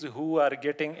communities who are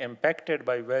getting impacted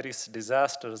by various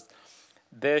disasters,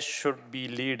 they should be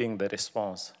leading the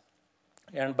response.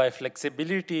 And by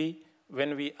flexibility,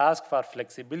 when we ask for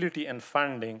flexibility in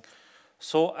funding.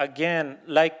 So again,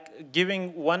 like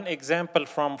giving one example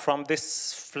from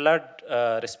this flood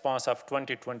response of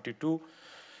 2022,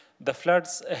 the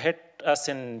floods hit us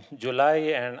in July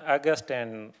and August,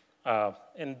 and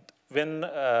when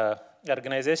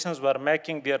organizations were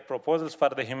making their proposals for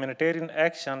the humanitarian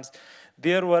actions,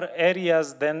 there were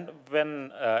areas then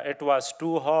when it was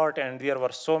too hot and there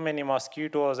were so many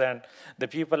mosquitoes and the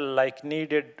people like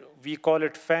needed, we call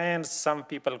it fans, some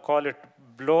people call it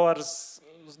blowers.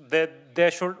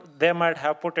 They might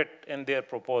have put it in their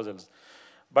proposals.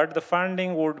 But the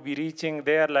funding would be reaching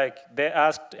there, like they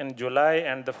asked in July,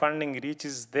 and the funding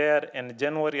reaches there in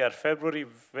January or February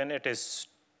when it is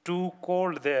too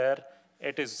cold there,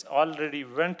 it is already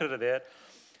winter there.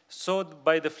 So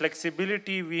by the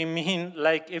flexibility, we mean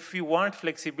like if we want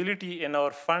flexibility in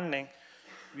our funding,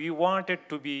 we want it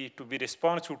to be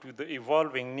responsive to the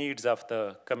evolving needs of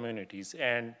the communities.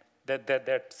 And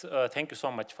that's thank you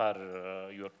so much for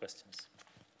your questions.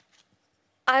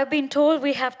 I've been told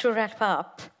we have to wrap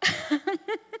up.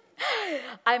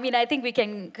 I mean, I think we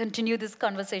can continue this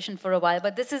conversation for a while,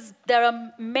 but there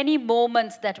are many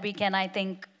moments that we can, I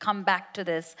think, come back to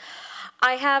this.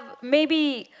 I have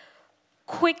maybe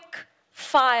quick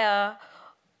fire,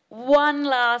 one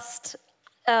last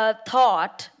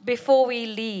thought before we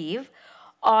leave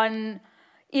on,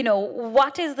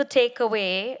 what is the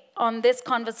takeaway on this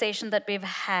conversation that we've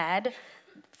had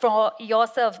for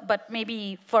yourself, but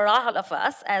maybe for all of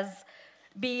us, as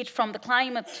be it from the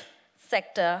climate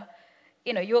sector,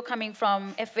 you're coming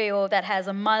from FAO that has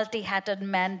a multi-hatted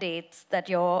mandates that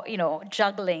you're,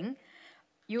 juggling.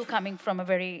 You coming from a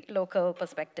very local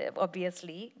perspective,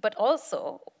 obviously, but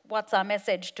also what's our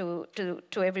message to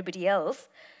everybody else?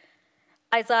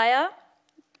 Isaiah,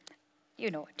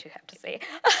 you know what you have to say.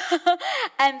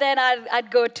 And then I'd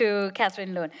go to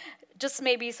Catherine-Lune. Just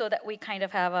maybe so that we kind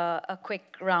of have a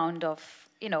quick round of,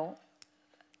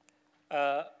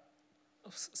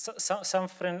 Some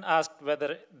friend asked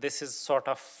whether this is sort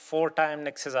of 4-time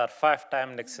nexus or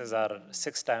 5-time nexus or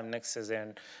 6-time nexus,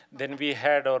 and then we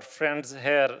had our friends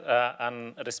here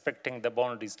on respecting the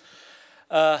boundaries.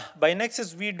 By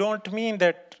nexus, we don't mean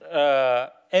that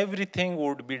everything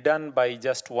would be done by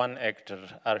just one actor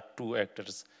or two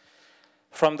actors.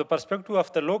 From the perspective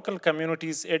of the local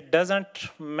communities, it doesn't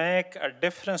make a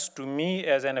difference to me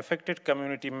as an affected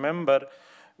community member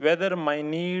whether my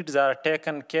needs are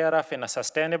taken care of in a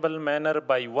sustainable manner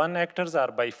by one actor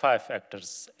or by 5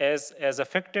 actors. As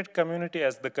affected community,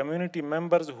 as the community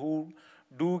members who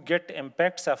do get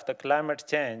impacts of the climate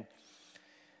change,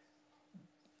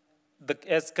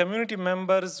 as community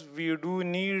members, we do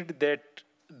need that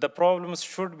the problems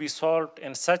should be solved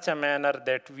in such a manner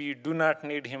that we do not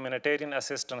need humanitarian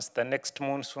assistance the next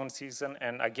monsoon season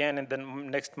and again in the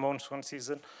next monsoon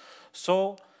season.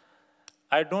 So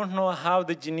I don't know how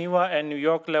the Geneva and New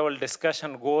York level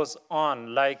discussion goes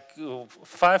on. Like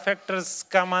 5 actors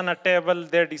come on a table,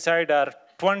 they decide, or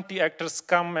 20 actors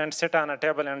come and sit on a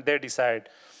table and they decide.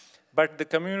 But the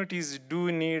communities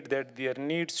do need that their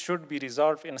needs should be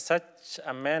resolved in such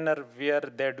a manner where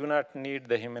they do not need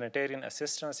the humanitarian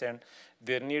assistance and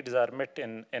their needs are met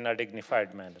in a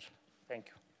dignified manner. Thank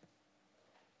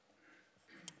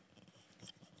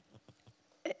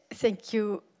you. Thank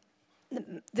you.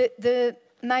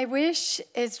 My wish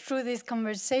is through this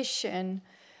conversation,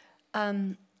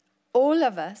 all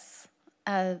of us,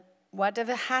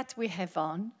 whatever hat we have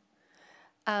on,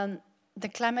 the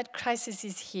climate crisis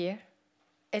is here.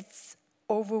 It's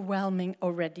overwhelming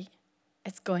already.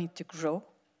 It's going to grow.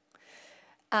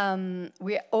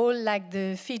 We are all, like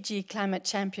the Fiji climate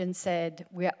champion said,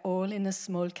 we are all in a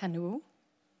small canoe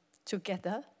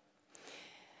together.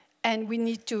 And we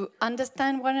need to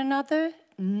understand one another,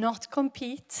 not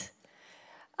compete,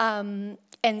 and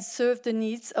serve the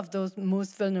needs of those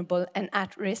most vulnerable and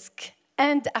at risk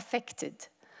and affected.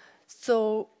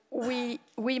 So we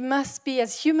must be,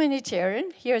 as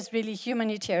humanitarian, here is really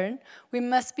humanitarian, we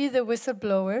must be the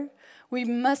whistleblower. We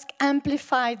must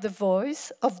amplify the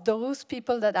voice of those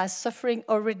people that are suffering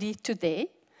already today.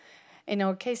 In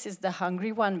our case, it's the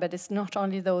hungry one, but it's not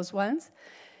only those ones.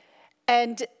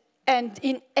 And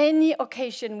in any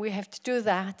occasion, we have to do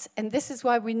that. And this is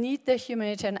why we need the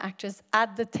humanitarian actors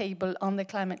at the table on the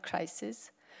climate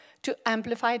crisis, to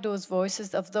amplify those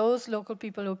voices of those local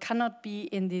people who cannot be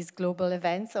in these global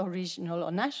events or regional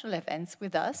or national events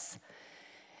with us,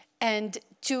 and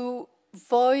to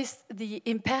voice the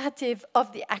imperative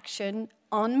of the action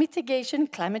on mitigation,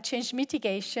 climate change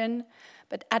mitigation,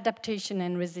 but adaptation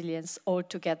and resilience all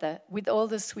together with all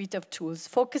the suite of tools,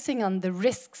 focusing on the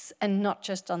risks and not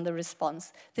just on the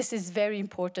response. This is very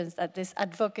important, that this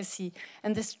advocacy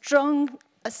and the strong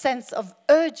sense of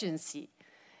urgency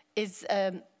is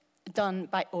done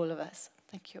by all of us.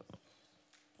 Thank you.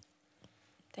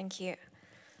 Thank you.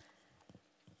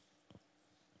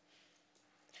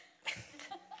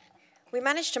 We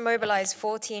managed to mobilize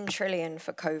 14 trillion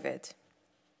for COVID.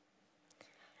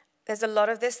 There's a lot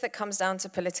of this that comes down to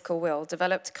political will.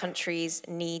 Developed countries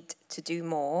need to do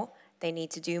more. They need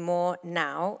to do more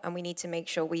now, and we need to make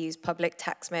sure we use public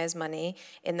taxpayers' money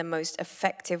in the most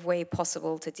effective way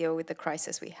possible to deal with the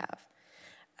crisis we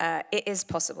have. It is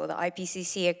possible. The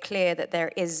IPCC are clear that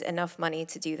there is enough money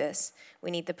to do this.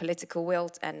 We need the political will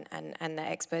and the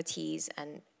expertise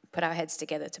and put our heads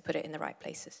together to put it in the right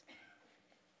places.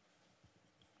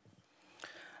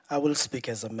 I will speak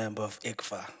as a member of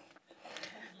ICVA.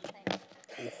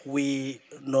 We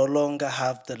no longer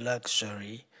have the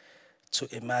luxury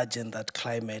to imagine that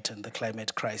climate and the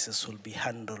climate crisis will be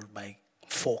handled by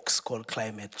folks called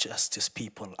climate justice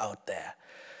people out there.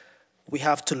 We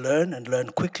have to learn and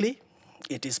learn quickly.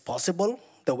 It is possible.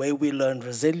 The way we learned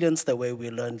resilience, the way we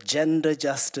learned gender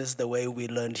justice, the way we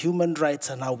learned human rights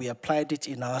and how we applied it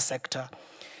in our sector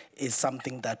is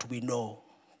something that we know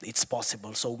it's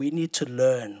possible. So we need to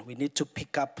learn. We need to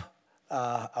pick up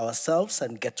ourselves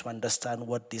and get to understand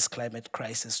what this climate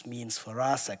crisis means for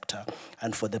our sector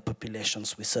and for the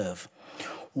populations we serve.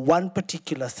 One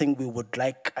particular thing we would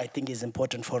like, I think is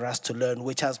important for us to learn,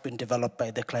 which has been developed by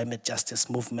the climate justice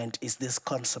movement, is this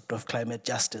concept of climate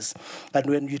justice. And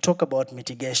when you talk about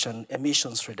mitigation,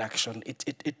 emissions reduction,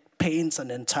 it paints an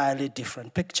entirely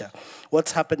different picture.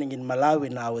 What's happening in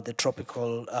Malawi now with the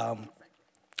tropical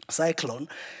cyclone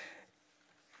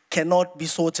cannot be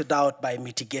sorted out by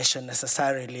mitigation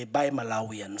necessarily by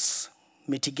Malawians.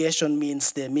 Mitigation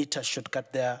means the emitters should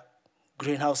cut their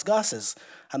greenhouse gases,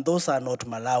 and those are not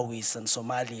Malawis and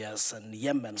Somalias and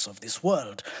Yemens of this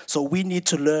world. So we need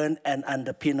to learn and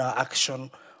underpin our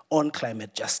action on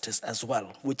climate justice as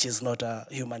well, which is not a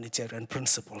humanitarian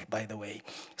principle, by the way.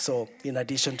 So in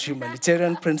addition to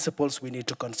humanitarian principles, we need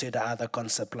to consider other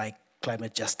concepts like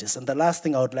climate justice. And the last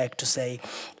thing I would like to say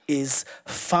is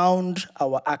found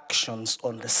our actions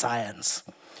on the science.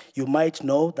 You might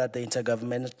know that the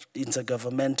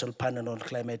Intergovernmental Panel on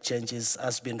Climate Change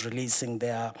has been releasing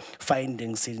their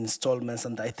findings in installments,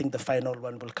 and I think the final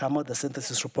one will come out. The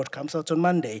synthesis report comes out on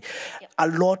Monday. Yep. A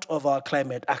lot of our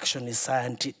climate action is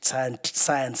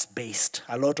science-based.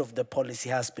 A lot of the policy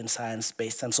has been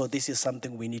science-based, and so this is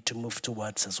something we need to move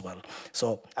towards as well.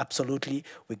 So absolutely,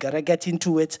 we gotta get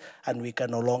into it, and we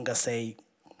can no longer say,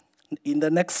 in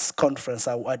the next conference,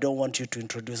 I don't want you to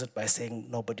introduce it by saying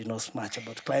nobody knows much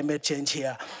about climate change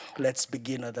here. Let's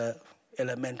begin at the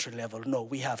elementary level. No,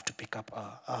 we have to pick up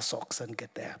our socks and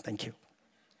get there. Thank you.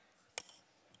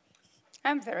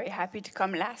 I'm very happy to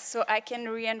come last, so I can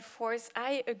reinforce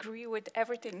I agree with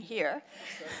everything here.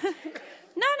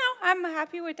 No, I'm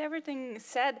happy with everything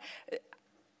said.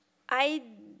 I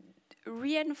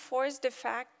reinforce the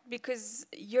fact, because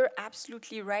you're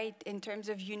absolutely right in terms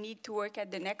of you need to work at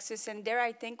the nexus, and there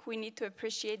I think we need to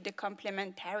appreciate the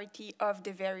complementarity of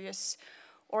the various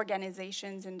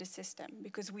organizations in the system,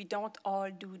 because we don't all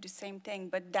do the same thing,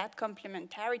 but that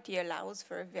complementarity allows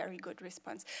for a very good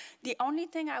response. The only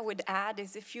thing I would add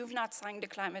is if you've not signed the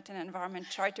Climate and Environment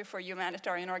Charter for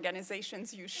Humanitarian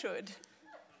Organizations, you should.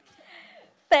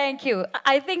 Thank you.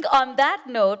 I think on that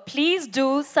note, please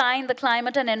do sign the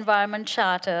Climate and Environment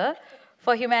Charter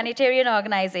for humanitarian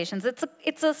organizations.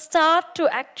 It's a start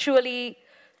to actually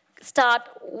start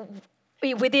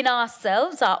within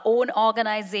ourselves, our own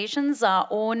organizations, our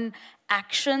own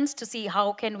actions to see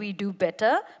how can we do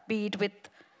better, be it with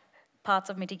parts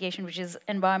of mitigation, which is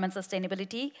environment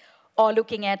sustainability, or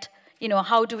looking at,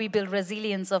 how do we build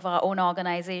resilience of our own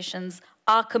organizations,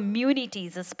 our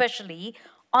communities especially,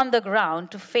 on the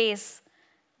ground to face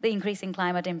the increasing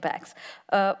climate impacts.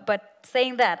 But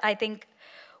saying that, I think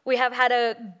we have had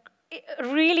a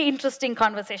really interesting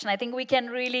conversation. I think we can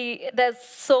really, there's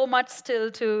so much still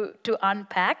to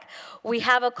unpack. We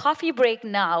have a coffee break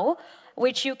now,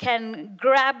 which you can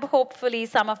grab, hopefully,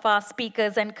 some of our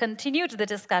speakers and continue the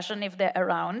discussion if they're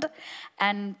around.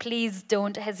 And please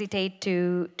don't hesitate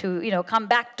to come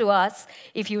back to us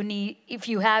if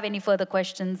you have any further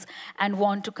questions and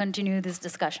want to continue this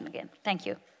discussion again. Thank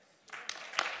you.